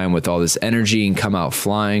halftime with all this energy and come out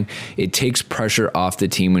flying. It takes pressure off the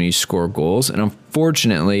team when you score goals. And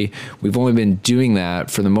unfortunately, we've only been doing that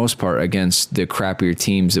for the most part against the crappier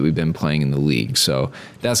teams that we've been playing in the league. So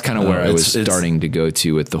that's kind of where I was starting to go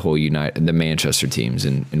to with the whole the Manchester teams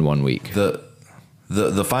in 1 week.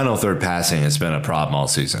 The final third passing has been a problem all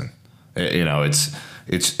season.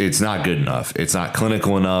 It's not good enough. It's not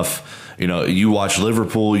clinical enough. You watch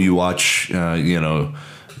Liverpool, you watch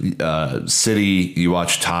City, you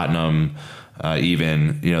watch Tottenham,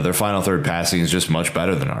 even their final third passing is just much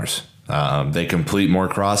better than ours. They complete more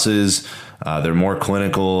crosses. They're more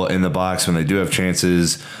clinical in the box when they do have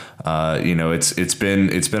chances. It's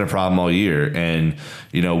been a problem all year, and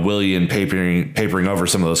Willian papering over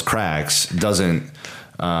some of those cracks doesn't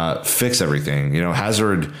fix everything.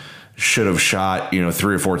 Hazard should have shot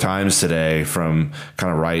 3 or 4 times today from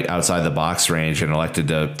kind of right outside the box range and elected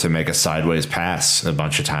to make a sideways pass a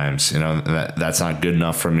bunch of times. That's not good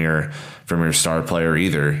enough from your star player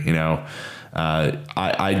either.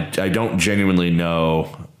 I don't genuinely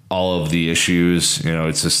know all of the issues.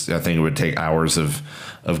 It's just, I think it would take hours of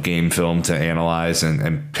game film to analyze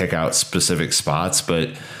and pick out specific spots, but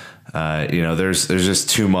there's just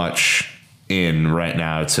too much in right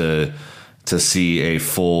now to see a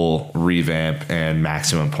full revamp and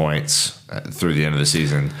maximum points through the end of the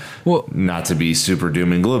season. Well, not to be super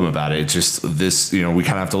doom and gloom about it. It's just this, we kind of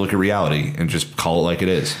have to look at reality and just call it like it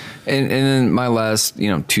is. And then my last, 2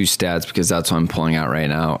 stats, because that's what I'm pulling out right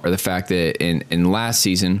now, are the fact that in last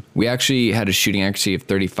season, we actually had a shooting accuracy of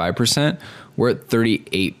 35%. We're at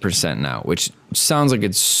 38% now, which sounds like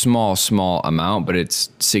it's small amount, but it's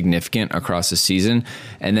significant across the season.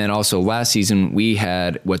 And then also last season, we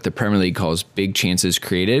had what the Premier League calls big chances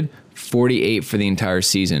created, 48 for the entire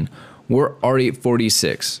season. We're already at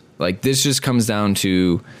 46. Like, this just comes down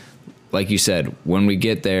to like you said, when we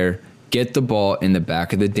get there, get the ball in the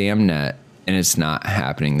back of the damn net, and it's not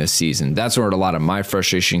happening this season. That's where a lot of my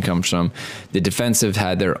frustration comes from. The defensive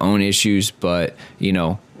had their own issues, but, you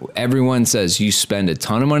know, everyone says you spend a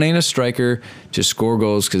ton of money on a striker to score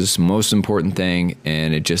goals because it's the most important thing,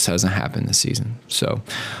 and it just hasn't happened this season. So,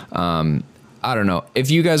 I don't know.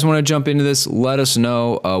 If you guys want to jump into this, let us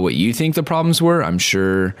know what you think the problems were. I'm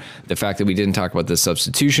sure the fact that we didn't talk about the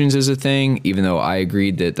substitutions is a thing, even though I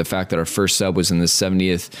agreed that the fact that our first sub was in the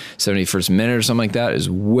 71st minute or something like that is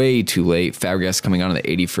way too late. Fabregas coming on in the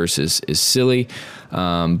 81st is silly.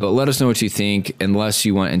 But let us know what you think. Unless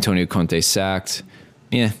you want Antonio Conte sacked,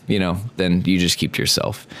 yeah, you know, then you just keep to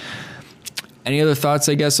yourself. Any other thoughts,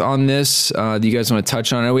 I guess, on this? Do you guys want to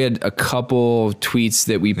touch on it? We had a couple tweets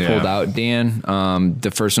that we pulled out, Dan.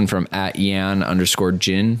 The first one from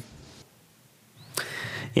 @Yan_Jin.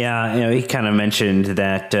 Yeah, you know, he kind of mentioned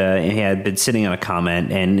that he had been sitting on a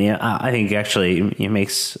comment, and you know, I think actually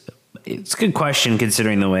it's a good question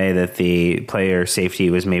considering the way that the player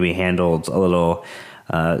safety was maybe handled a little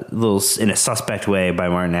in a suspect way by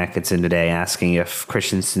Martin Atkinson today, asking if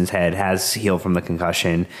Christensen's head has healed from the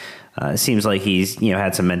concussion. It seems like he's, you know,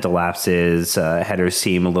 had some mental lapses. Headers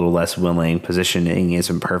seem a little less willing. Positioning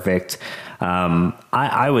isn't perfect.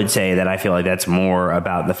 I would say that I feel like that's more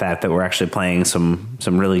about the fact that we're actually playing some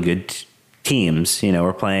really good teams. You know,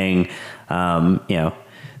 we're playing, you know,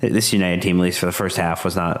 this United team, at least for the first half,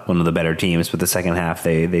 was not one of the better teams, but the second half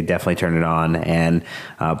they definitely turned it on. And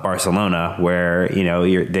Barcelona, where, you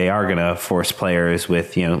know, they are going to force players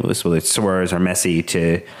with, you know, whether it's Suarez or Messi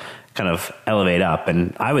to kind of elevate up.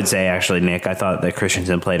 And I would say, actually, Nick, I thought that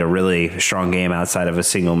Christensen played a really strong game outside of a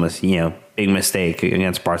single, big mistake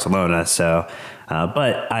against Barcelona. So,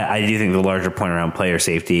 but I do think the larger point around player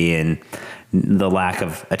safety and the lack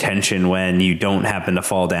of attention when you don't happen to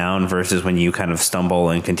fall down versus when you kind of stumble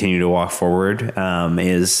and continue to walk forward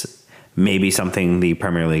is maybe something the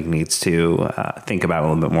Premier League needs to think about a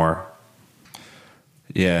little bit more.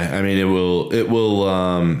 Yeah, I mean, it will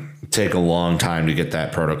take a long time to get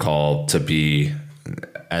that protocol to be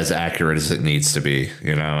as accurate as it needs to be.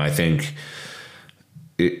 You know, I think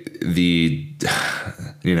and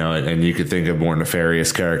you could think of more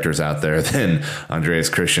nefarious characters out there than Andreas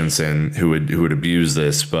Christensen who would abuse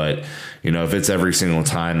this. But, you know, if it's every single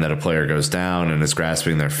time that a player goes down and is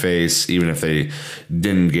grasping their face, even if they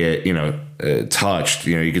didn't get, touched,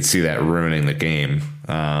 you could see that ruining the game.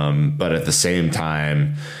 But at the same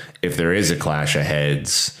time, if there is a clash of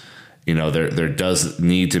heads, there does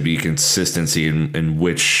need to be consistency in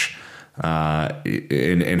which,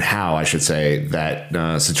 in how I should say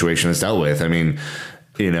that situation is dealt with. I mean,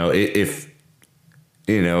 if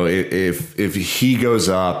he goes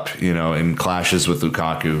up, and clashes with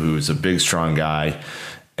Lukaku, who is a big, strong guy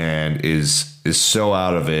and is so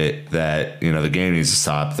out of it that, the game needs to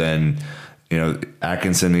stop, then,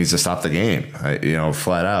 Atkinson needs to stop the game,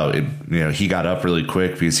 flat out. He got up really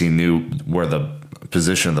quick because he knew where the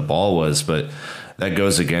position of the ball was, but that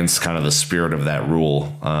goes against kind of the spirit of that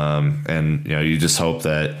rule. And, you just hope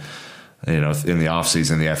that, in the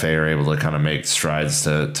offseason, the FA are able to kind of make strides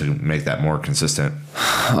to make that more consistent.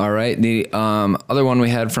 All right. The other one we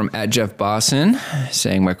had from @JeffBosson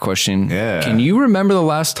saying, my question, can you remember the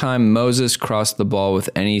last time Moses crossed the ball with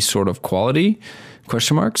any sort of quality? ?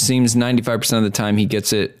 Seems 95% of the time he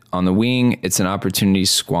gets it on the wing. It's an opportunity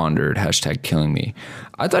squandered. #killing me.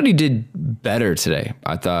 I thought he did better today.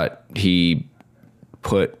 I thought he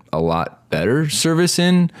put a lot better service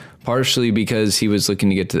in, partially because he was looking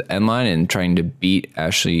to get to the end line and trying to beat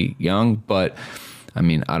Ashley Young. But I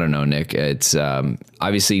mean, I don't know, Nick. It's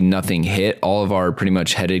obviously nothing hit. All of our pretty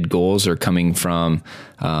much headed goals are coming from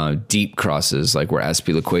deep crosses, like where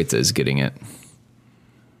Azpilicueta is getting it.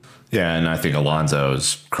 Yeah, and I think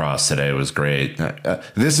Alonso's cross today was great.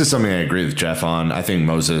 This is something I agree with Jeff on. I think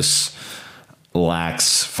Moses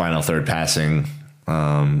lacks final third passing,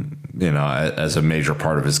 as a major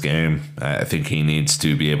part of his game. I think he needs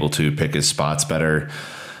to be able to pick his spots better,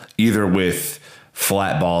 either with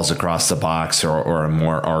flat balls across the box or a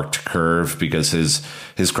more arced curve, because his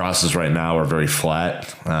crosses right now are very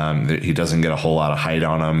flat. He doesn't get a whole lot of height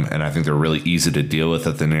on them, and I think they're really easy to deal with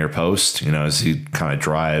at the near post, as he kind of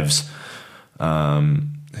drives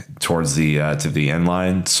towards the to the end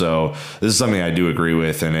line. So this is something I do agree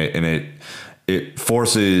with, and it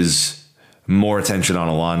forces more attention on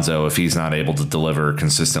Alonso if he's not able to deliver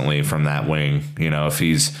consistently from that wing. If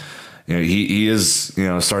he's he is,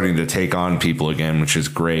 starting to take on people again, which is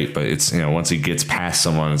great. But it's, once he gets past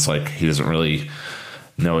someone, it's like he doesn't really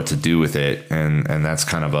know what to do with it. And that's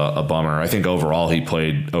kind of a bummer. I think overall he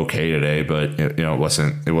played okay today, but it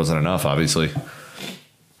wasn't enough, obviously.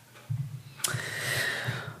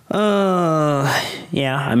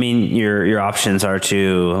 Yeah. I mean, your options are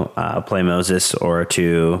to play Moses or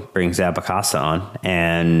to bring Zappacosta on,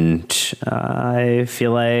 and I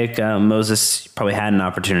feel like Moses probably had an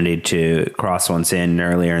opportunity to cross once in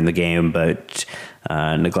earlier in the game, but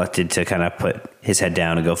neglected to kind of put his head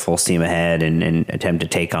down and go full steam ahead and attempt to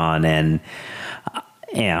take on. And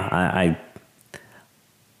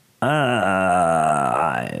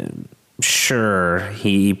sure,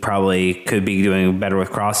 he probably could be doing better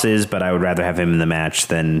with crosses, but I would rather have him in the match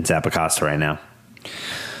than Zappacosta right now.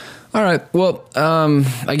 All right. Well,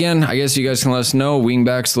 again, I guess you guys can let us know.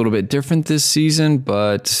 Wingback's a little bit different this season,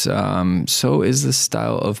 but so is the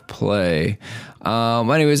style of play.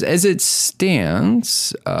 Anyways, as it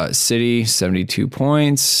stands, City 72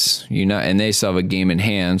 points, and they still have a game in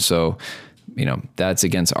hand, so that's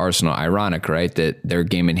against Arsenal. Ironic, right? That their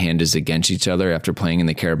game in hand is against each other after playing in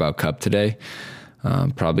the Carabao Cup today.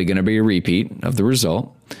 Probably going to be a repeat of the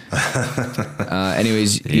result.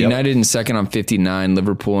 Anyways, yep. United in second on 59,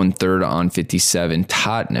 Liverpool in third on 57,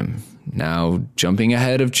 Tottenham now jumping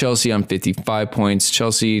ahead of Chelsea on 55 points.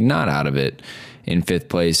 Chelsea not out of it in fifth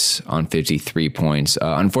place on 53 points.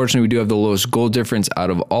 Unfortunately, we do have the lowest goal difference out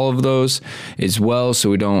of all of those as well, so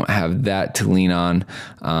we don't have that to lean on.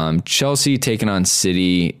 Chelsea taking on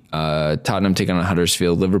City, Tottenham taking on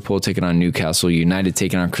Huddersfield, Liverpool taking on Newcastle, United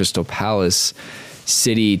taking on Crystal Palace,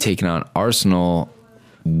 City taking on Arsenal.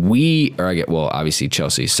 Obviously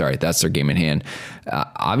Chelsea. Sorry, that's their game in hand.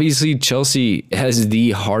 Obviously, Chelsea has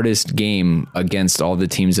the hardest game against all the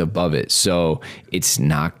teams above it, so it's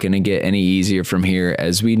not going to get any easier from here,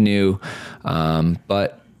 as we knew.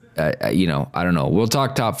 But I don't know. We'll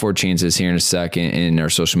talk top four chances here in a second in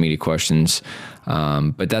our social media questions.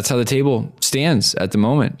 But that's how the table stands at the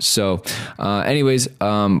moment. So anyways,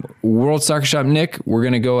 World Soccer Shop, Nick, we're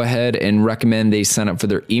going to go ahead and recommend they sign up for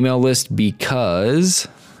their email list because...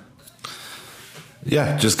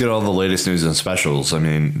 Yeah, just get all the latest news and specials. I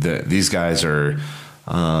mean, these guys are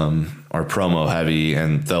promo heavy,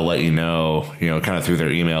 and they'll let you know, kind of through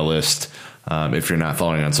their email list, if you're not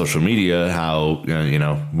following on social media, how,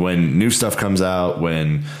 when new stuff comes out,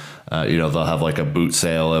 when... they'll have like a boot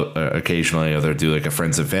sale occasionally, or they'll do like a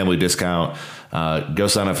friends and family discount. Go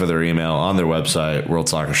sign up for their email on their website,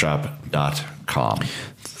 worldsoccershop.com.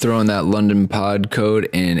 Throw in that London pod code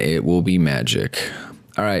and it will be magic.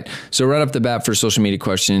 All right. So right off the bat for social media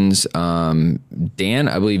questions, Dan,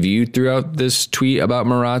 I believe you threw out this tweet about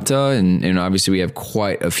Morata, and obviously we have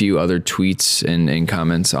quite a few other tweets and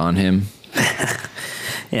comments on him.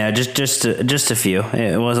 Yeah, just a few.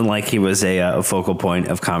 It wasn't like he was a focal point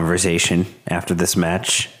of conversation after this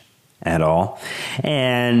match at all.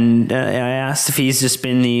 And I asked if he's just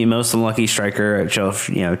been the most unlucky striker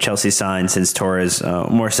Chelsea signed since Torres,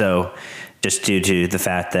 more so just due to the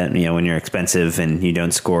fact that, when you're expensive and you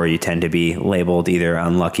don't score, you tend to be labeled either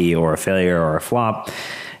unlucky or a failure or a flop.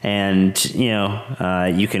 And,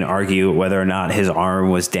 you can argue whether or not his arm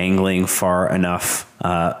was dangling far enough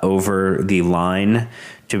over the line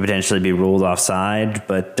to potentially be ruled offside.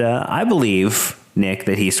 But I believe, Nick,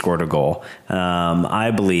 that he scored a goal. I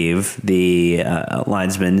believe the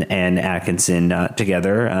linesman and Atkinson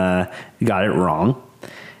together got it wrong.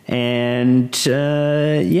 And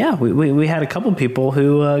we had a couple people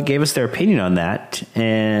who gave us their opinion on that.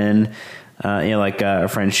 And like our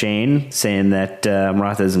friend Shane saying that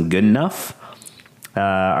Morata isn't good enough.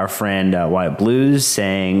 Our friend Wyatt Blues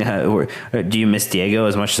saying, do you miss Diego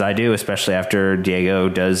as much as I do, especially after Diego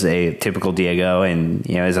does a typical Diego and,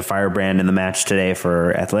 is a firebrand in the match today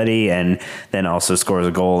for Atleti, and then also scores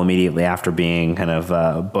a goal immediately after being kind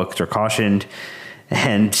of booked or cautioned.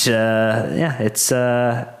 And I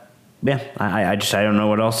don't know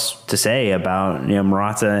what else to say about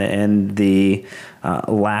Morata and the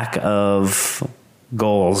lack of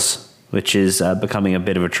goals, which is becoming a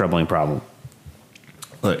bit of a troubling problem.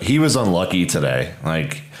 Look, he was unlucky today.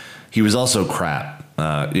 Like, he was also crap.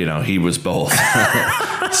 He was both.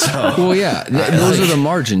 Those are the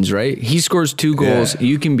margins, right? He scores 2 goals. Yeah.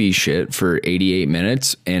 You can be shit for 88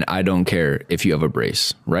 minutes, and I don't care if you have a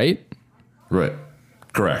brace, right? Right.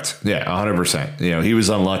 Correct. Yeah, 100%. He was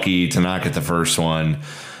unlucky to not get the first one.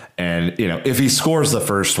 And, if he scores the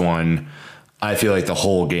first one, I feel like the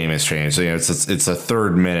whole game has changed. So, it's a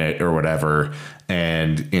third minute or whatever.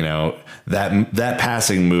 And, that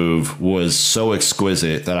passing move was so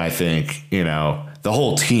exquisite that I think, the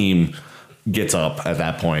whole team gets up at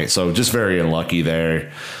that point. So just very unlucky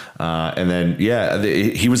there. And then,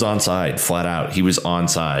 he was onside, flat out. He was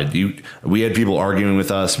onside. We had people arguing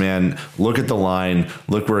with us, man. Look at the line.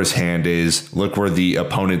 Look where his hand is. Look where the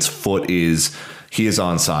opponent's foot is. He is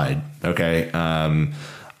onside. Okay.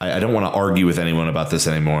 I don't want to argue with anyone about this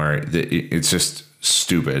anymore. It's just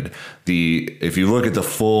stupid. If you look at the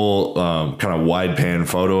full kind of wide pan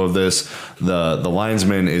photo of this, the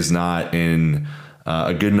linesman is not in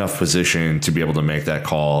a good enough position to be able to make that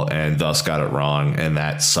call, and thus got it wrong, and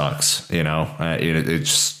that sucks.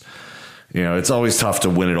 It's it's always tough to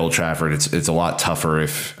win at Old Trafford. It's a lot tougher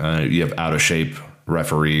if you have out of shape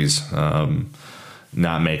referees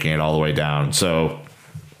not making it all the way down. So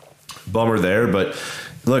bummer there, but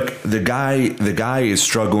look, the guy is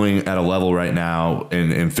struggling at a level right now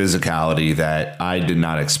in physicality that I did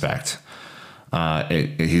not expect.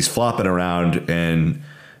 He's flopping around, and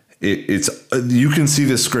it's you can see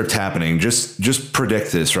the script happening. Just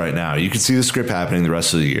predict this right now. You can see the script happening the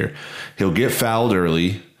rest of the year. He'll get fouled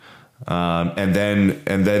early, and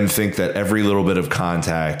then think that every little bit of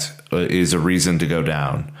contact is a reason to go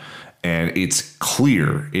down. And it's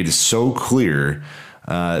clear. It is so clear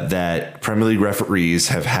that Premier League referees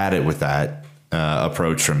have had it with that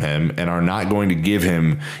approach from him and are not going to give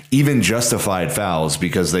him even justified fouls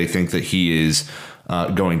because they think that he is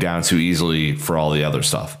going down too easily for all the other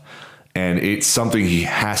stuff. And it's something he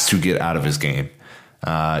has to get out of his game.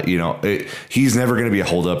 He's never going to be a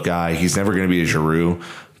hold-up guy. He's never going to be a Giroud,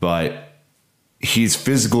 but he's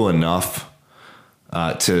physical enough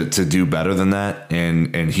to do better than that.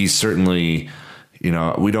 And he's certainly,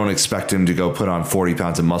 we don't expect him to go put on 40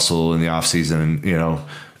 pounds of muscle in the offseason and,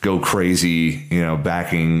 go crazy,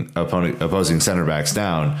 backing opposing center backs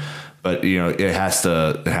down. But, it has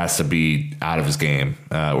to be out of his game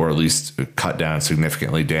or at least cut down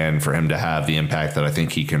significantly, Dan, for him to have the impact that I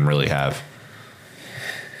think he can really have.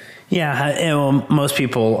 Yeah, most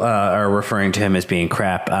people are referring to him as being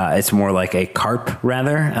crap. It's more like a carp,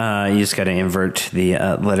 rather. You just got to invert the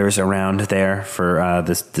letters around there for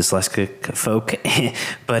this dyslexic folk.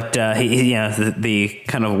 But the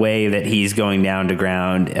kind of way that he's going down to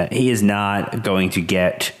ground, he is not going to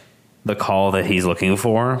get the call that he's looking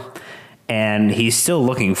for, and he's still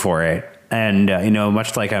looking for it. And,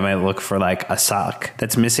 much like I might look for like a sock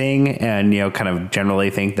that's missing and, kind of generally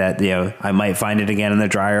think that, I might find it again in the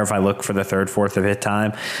dryer if I look for the third, fourth, or fifth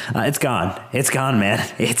time. It's gone. It's gone, man.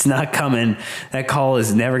 It's not coming. That call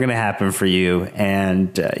is never going to happen for you.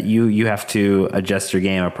 And you have to adjust your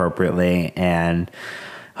game appropriately. And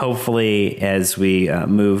hopefully as we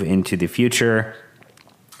move into the future,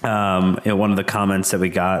 one of the comments that we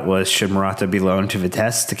got was, should Morata be loaned to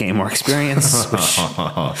Vitesse to gain more experience? Which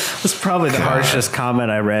was probably the harshest comment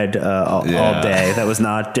I read all day. That was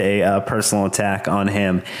not a personal attack on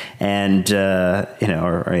him and,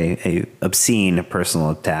 or a obscene personal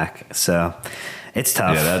attack. So it's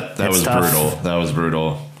tough. Yeah, that was tough. Brutal. That was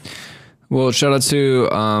brutal. Well, shout out to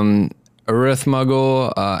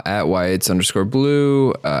Arithmuggle, at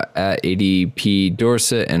Wyatt's_blue, at ADP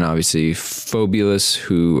Dorset, and obviously Phobulous,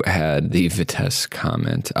 who had the Vitesse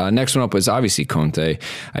comment. Next one up was obviously Conte.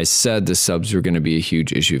 I said the subs were going to be a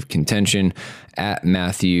huge issue of contention. At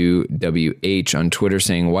Matthew WH on Twitter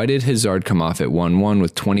saying, why did Hazard come off at 1-1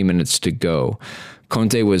 with 20 minutes to go?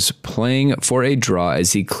 Conte was playing for a draw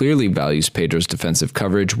as he clearly values Pedro's defensive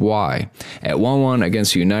coverage. Why? At 1-1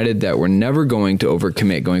 against United that we're never going to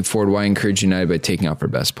overcommit going forward, why encourage United by taking out our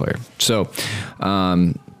best player? So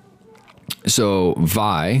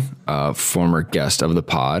Vi, former guest of the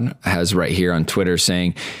pod, has right here on Twitter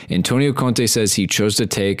saying, Antonio Conte says he chose to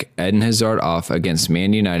take Eden Hazard off against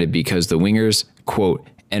Man United because the wingers, quote,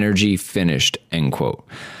 energy finished, end quote.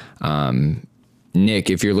 Nick,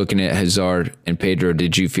 if you're looking at Hazard and Pedro,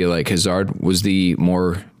 did you feel like Hazard was the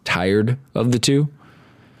more tired of the two?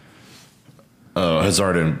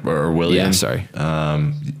 Hazard or Willian? Yeah, sorry.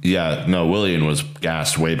 Willian was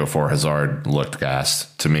gassed way before Hazard looked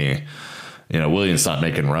gassed to me. Willian's not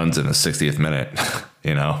making runs in the 60th minute,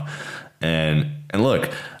 And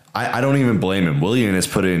look, I don't even blame him. Willian has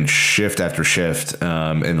put in shift after shift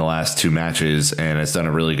in the last two matches and has done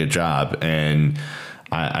a really good job. And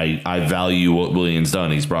I value what Willian's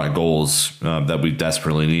done. He's brought goals that we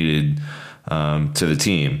desperately needed to the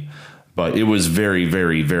team. But it was very,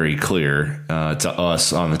 very, very clear to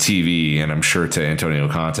us on the TV, and I'm sure to Antonio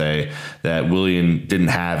Conte, that Willian didn't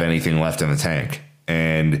have anything left in the tank.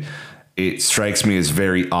 And it strikes me as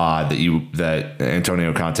very odd that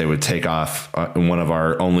Antonio Conte would take off one of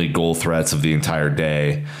our only goal threats of the entire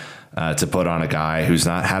day to put on a guy who's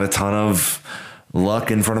not had a ton of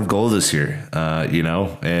luck in front of goal this year,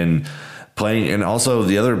 and playing. And also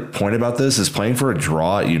the other point about this is playing for a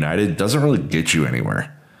draw at United doesn't really get you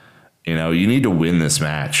anywhere. You need to win this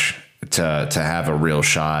match to have a real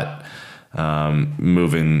shot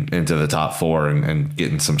moving into the top four and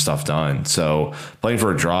getting some stuff done. So playing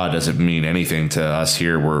for a draw doesn't mean anything to us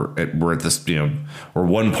here. We're at this, we're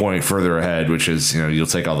 1 point further ahead, which is, you'll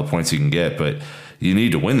take all the points you can get, but you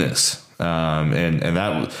need to win this. And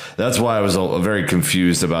that's why I was very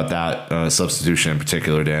confused about that substitution in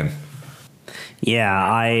particular, Dan. Yeah,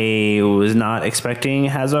 I was not expecting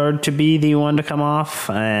Hazard to be the one to come off,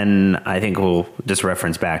 and I think we'll just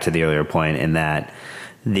reference back to the earlier point in that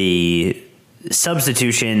the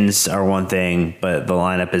substitutions are one thing, but the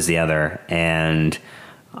lineup is the other, and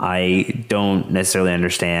I don't necessarily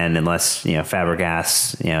understand unless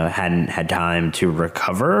Fabregas hadn't had time to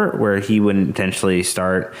recover, where he wouldn't potentially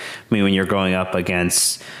start. I mean, when you're going up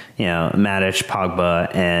against Matic,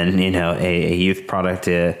 Pogba, and a youth product,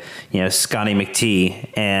 Scotty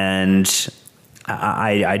McTee, and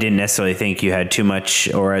I didn't necessarily think you had too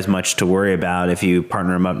much or as much to worry about if you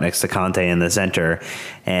partner him up next to Conte in the center,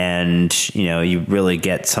 and you really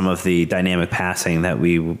get some of the dynamic passing that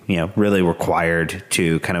we really required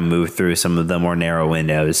to kind of move through some of the more narrow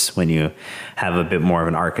windows when you have a bit more of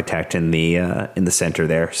an architect in the center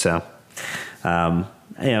there. So.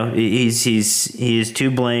 He's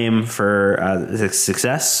to blame for the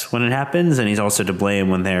success when it happens, and he's also to blame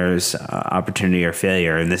when there's opportunity or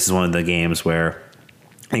failure. And this is one of the games where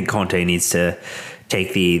I think Conte needs to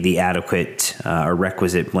take the adequate or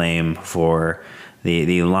requisite blame for the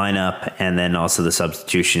lineup, and then also the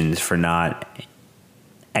substitutions for not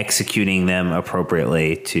executing them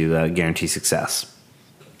appropriately to guarantee success.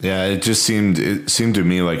 Yeah, it seemed to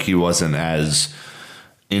me like he wasn't as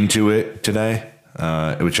into it today.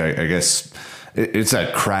 Which I guess it's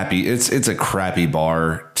a crappy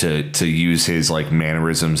bar to use his like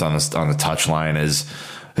mannerisms on the touchline as,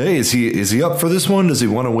 hey, is he up for this one? Does he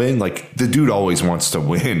want to win? Like, the dude always wants to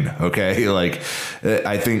win. Okay, like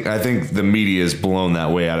I think the media has blown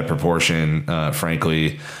that way out of proportion,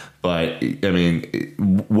 frankly. But I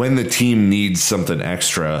mean, when the team needs something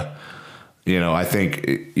extra, I think,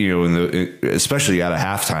 especially out of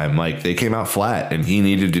halftime, like they came out flat and he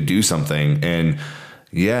needed to do something. And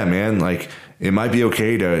yeah, man, like it might be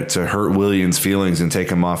okay to hurt Willian's feelings and take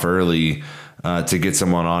him off early to get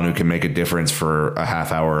someone on who can make a difference for a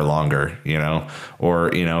half hour or longer,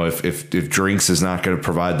 or, if Drinks is not going to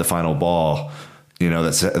provide the final ball,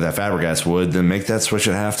 that Fabregas would, then make that switch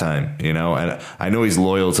at halftime, and I know he's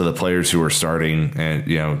loyal to the players who are starting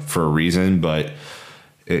and, for a reason, but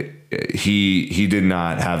he did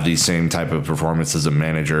not have the same type of performance as a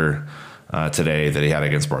manager today that he had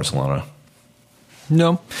against Barcelona.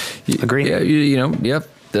 No, agree. Yeah, yep.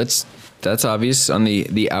 That's obvious on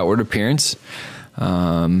the outward appearance.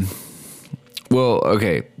 Well,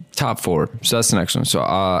 okay, top four. So that's the next one. So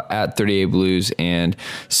at 38 Blues and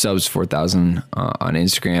subs 4,000 on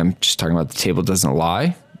Instagram. Just talking about the table doesn't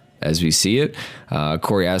lie as we see it.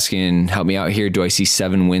 Corey asking, help me out here. Do I see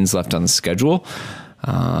 7 wins left on the schedule?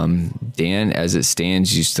 Dan, as it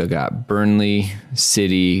stands, you still got Burnley,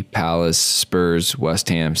 City, Palace, Spurs, West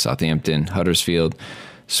Ham, Southampton, Huddersfield,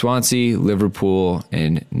 Swansea, Liverpool,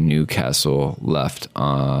 and Newcastle left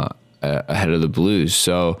ahead of the Blues.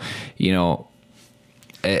 So,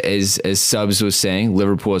 as Subs was saying,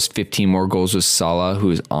 Liverpool has 15 more goals with Salah, who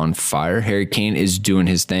is on fire. Harry Kane is doing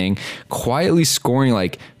his thing, quietly scoring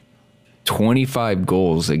like 25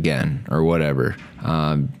 goals again or whatever.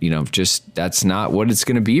 Just that's not what it's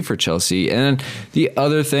going to be for Chelsea. And the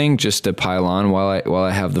other thing, just to pile on while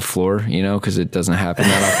I have the floor, because it doesn't happen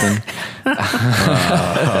that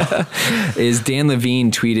often, is Dan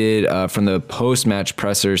Levine tweeted from the post-match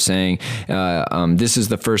presser saying, this is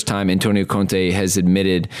the first time Antonio Conte has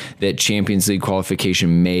admitted that Champions League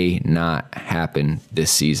qualification may not happen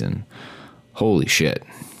this season. Holy shit.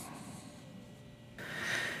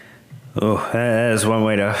 Oh, that is one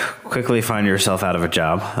way to quickly find yourself out of a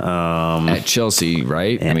job. At Chelsea,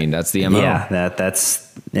 right? I mean, that's the MO. Yeah,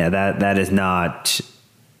 that is not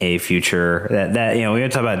a future that we gotta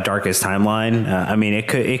talk about darkest timeline. I mean, it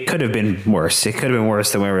could have been worse. It could have been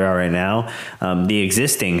worse than where we are right now. The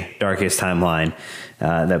existing darkest timeline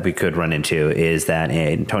that we could run into is that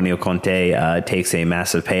Antonio Conte takes a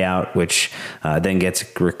massive payout, which then gets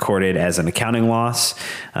recorded as an accounting loss.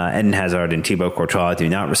 Eden Hazard and Thibaut Courtois do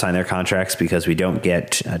not resign their contracts because we don't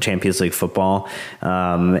get Champions League football.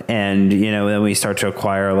 And, then we start to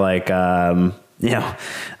acquire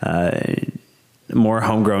more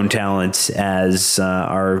homegrown talents as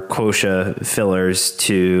our quota fillers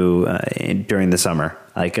during the summer.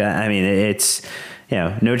 It's...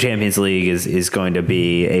 no Champions League is going to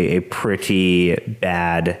be a pretty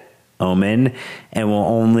bad omen and will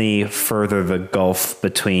only further the gulf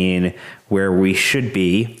between where we should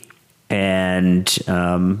be and,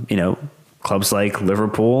 clubs like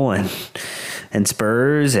Liverpool and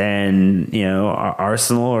Spurs and,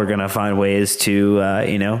 Arsenal are going to find ways to,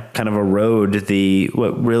 kind of erode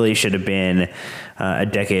what really should have been a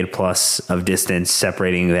decade plus of distance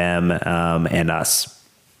separating them and us.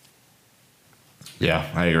 Yeah,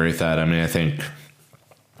 I agree with that. I mean, I think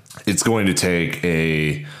it's going to take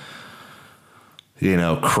a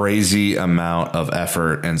crazy amount of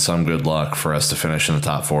effort and some good luck for us to finish in the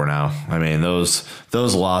top 4 now. I mean, those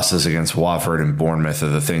losses against Watford and Bournemouth are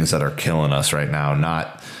the things that are killing us right now.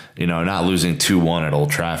 Not losing 2-1 at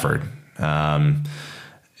Old Trafford.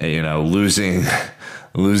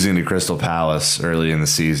 Losing to Crystal Palace early in the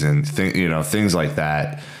season. Things like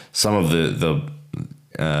that. Some of the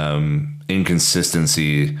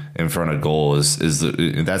inconsistency in front of goal that's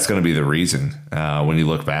going to be the reason when you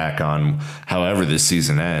look back on however this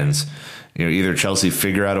season ends. Either Chelsea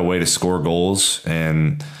figure out a way to score goals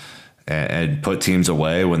and put teams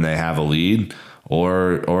away when they have a lead,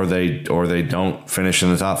 or they don't finish in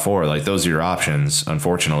the top 4. Like, those are your options,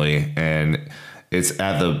 unfortunately. And it's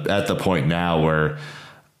at the point now where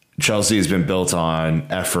Chelsea has been built on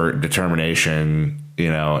effort, determination,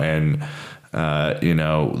 and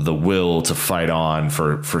the will to fight on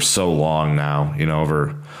for so long now,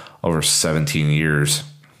 over 17 years.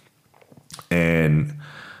 And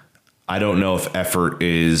I don't know if effort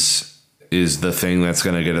is the thing that's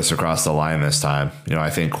going to get us across the line this time. I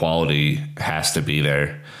think quality has to be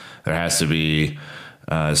there. There has to be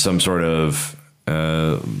some sort of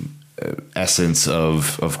essence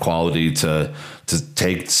of quality to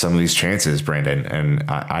take some of these chances, Brandon. And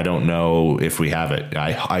I don't know if we have it.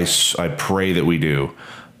 I pray that we do,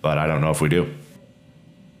 but I don't know if we do.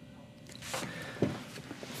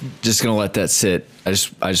 Just gonna let that sit. I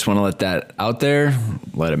just want to let that out there,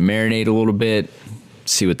 let it marinate a little bit,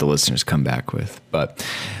 see what the listeners come back with. But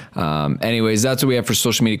anyways, that's what we have for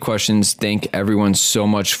social media questions. Thank everyone so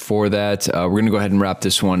much for that. We're going to go ahead and wrap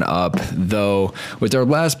this one up, though, with our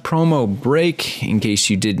last promo break. In case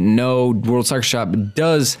you didn't know, World Soccer Shop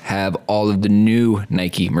does have all of the new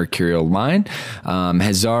Nike Mercurial line.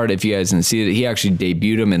 Hazard, if you guys didn't see it, he actually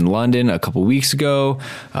debuted him in London a couple weeks ago.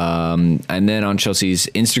 And then on Chelsea's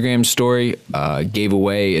Instagram story, gave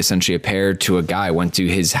away essentially a pair to a guy, went to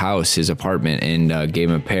his house, his apartment, and gave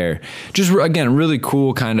him a pair. Just, again, really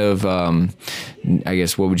cool kind of, I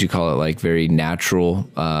guess, what would you call it? Like, very natural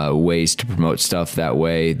ways to promote stuff that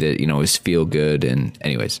way that, is feel good. And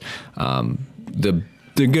anyways, the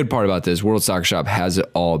good part about this, World Soccer Shop has it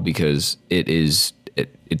all because it's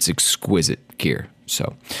exquisite gear.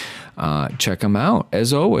 So check them out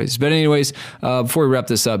as always. But anyways, before we wrap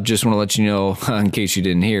this up, just want to let you know, in case you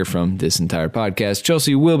didn't hear from this entire podcast,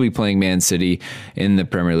 Chelsea will be playing Man City in the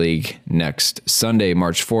Premier League next Sunday,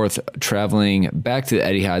 March 4th, traveling back to the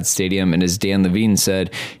Etihad Stadium. And as Dan Levine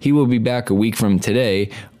said, he will be back a week from today,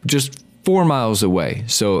 just 4 miles away.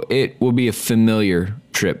 So it will be a familiar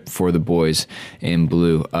trip for the boys in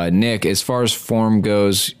blue. Nick, as far as form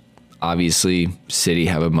goes, obviously, City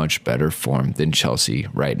have a much better form than Chelsea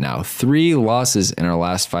right now. 3 losses in our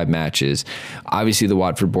last 5 matches. Obviously, the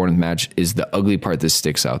Watford-Bournemouth match is the ugly part that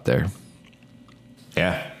sticks out there.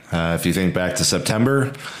 Yeah. If you think back to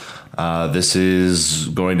September, this is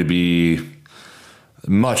going to be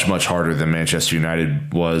much, much harder than Manchester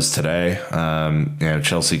United was today.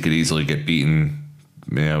 Chelsea could easily get beaten,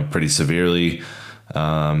 pretty severely.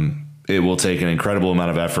 It will take an incredible amount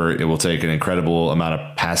of effort. It will take an incredible amount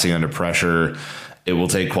of passing under pressure. It will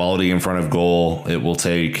take quality in front of goal. It will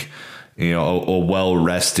take, a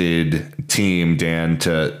well-rested team, Dan,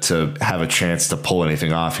 to have a chance to pull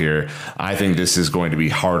anything off here. I think this is going to be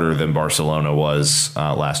harder than Barcelona was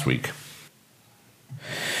last week.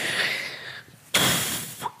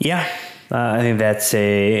 Yeah. I think that's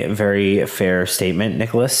a very fair statement,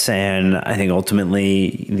 Nicholas. And I think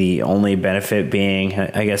ultimately the only benefit being,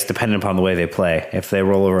 I guess, dependent upon the way they play. If they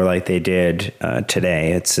roll over like they did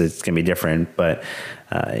today, it's going to be different. But,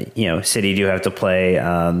 City do have to play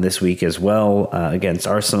this week as well against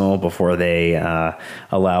Arsenal before they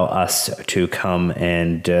allow us to come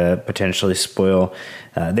and potentially spoil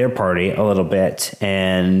their party a little bit.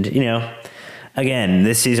 And, again,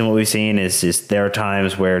 this season, what we've seen is there are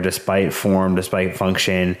times where, despite form, despite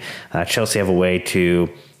function, Chelsea have a way to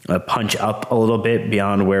punch up a little bit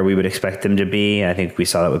beyond where we would expect them to be. I think we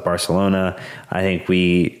saw that with Barcelona. I think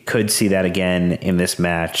we could see that again in this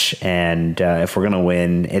match. And if we're going to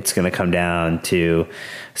win, it's going to come down to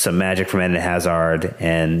some magic from Eden Hazard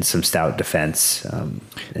and some stout defense.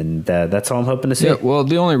 And that's all I'm hoping to see. Yeah, well,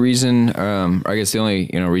 the only reason, I guess the only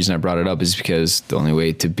reason I brought it up is because the only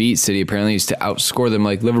way to beat City apparently is to outscore them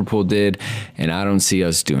like Liverpool did, and I don't see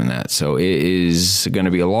us doing that. So it is going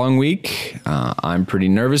to be a long week. I'm pretty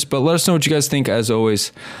nervous, but let us know what you guys think, as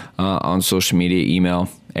always, on social media, email.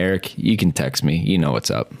 Eric, you can text me. You know what's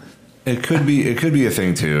up. It could be a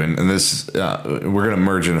thing too, and this we're going to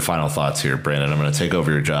merge into final thoughts here, Brandon. I'm going to take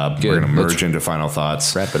over your job. Good. We're going to merge into final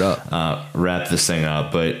thoughts. Wrap it up. Wrap this thing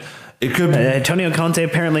up, but it could be. Antonio Conte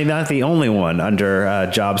apparently not the only one under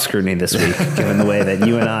job scrutiny this week, given the way that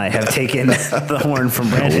you and I have taken the horn from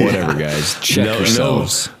Brandon. Whatever, guys. Check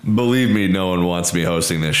yourselves. No, believe me, no one wants me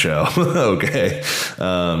hosting this show. Okay,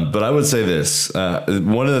 but I would say this: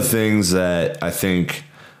 one of the things that I think,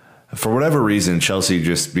 for whatever reason, Chelsea,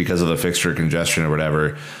 just because of the fixture congestion or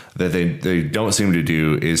whatever, that they don't seem to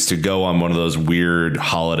do is to go on one of those weird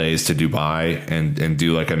holidays to Dubai and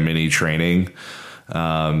do like a mini training.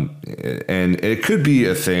 And it could be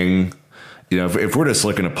a thing, if we're just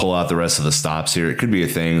looking to pull out the rest of the stops here, it could be a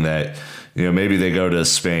thing that, maybe they go to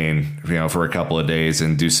Spain, for a couple of days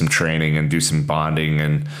and do some training and do some bonding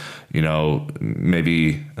and,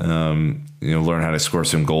 maybe, learn how to score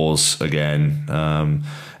some goals again.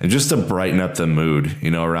 And just to brighten up the mood,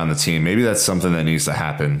 around the team. Maybe that's something that needs to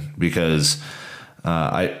happen because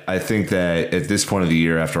I think that at this point of the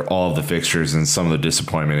year, after all of the fixtures and some of the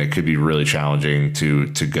disappointment, it could be really challenging to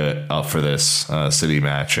get up for this City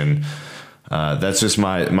match. And that's just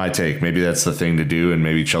my take. Maybe that's the thing to do, and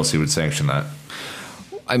maybe Chelsea would sanction that.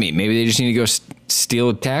 I mean, maybe they just need to go steal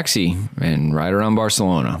a taxi and ride around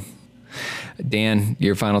Barcelona. Dan,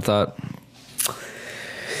 your final thought?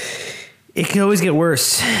 It can always get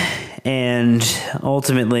worse, and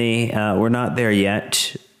ultimately, we're not there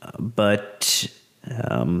yet. But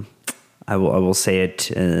I will say it,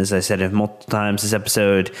 as I said it multiple times this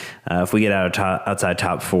episode. If we get outside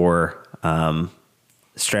top four,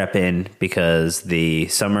 strap in, because the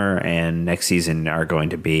summer and next season are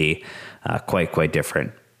going to be quite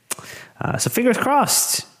different. So fingers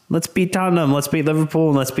crossed. Let's beat Tottenham, let's beat Liverpool,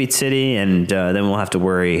 and let's beat City, and then we'll have to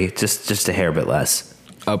worry just a hair bit less.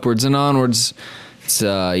 Upwards and onwards. It's,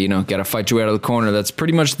 got to fight your way out of the corner. That's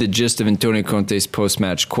pretty much the gist of Antonio Conte's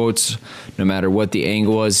post-match quotes. No matter what the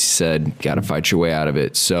angle was, he said, got to fight your way out of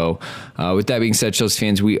it. So with that being said, Chelsea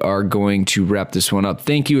fans, we are going to wrap this one up.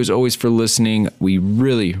 Thank you, as always, for listening. We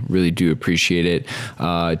really, really do appreciate it.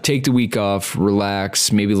 Take the week off,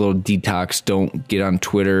 relax, maybe a little detox. Don't get on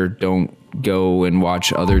Twitter. Don't go and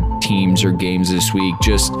watch other teams or games this week.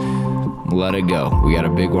 Just let it go. We got a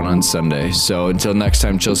big one on Sunday. So until next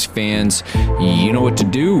time, Chelsea fans, you know what to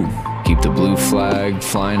do. Keep the blue flag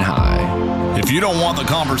flying high. If you don't want the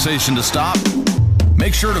conversation to stop,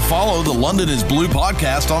 make sure to follow the London is Blue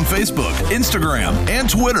podcast on Facebook, Instagram, and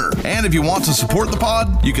Twitter. And if you want to support the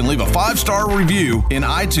pod, you can leave a 5-star review in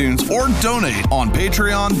iTunes or donate on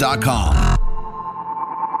patreon.com.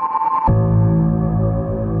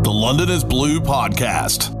 The London is Blue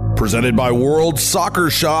podcast, presented by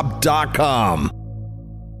WorldSoccerShop.com.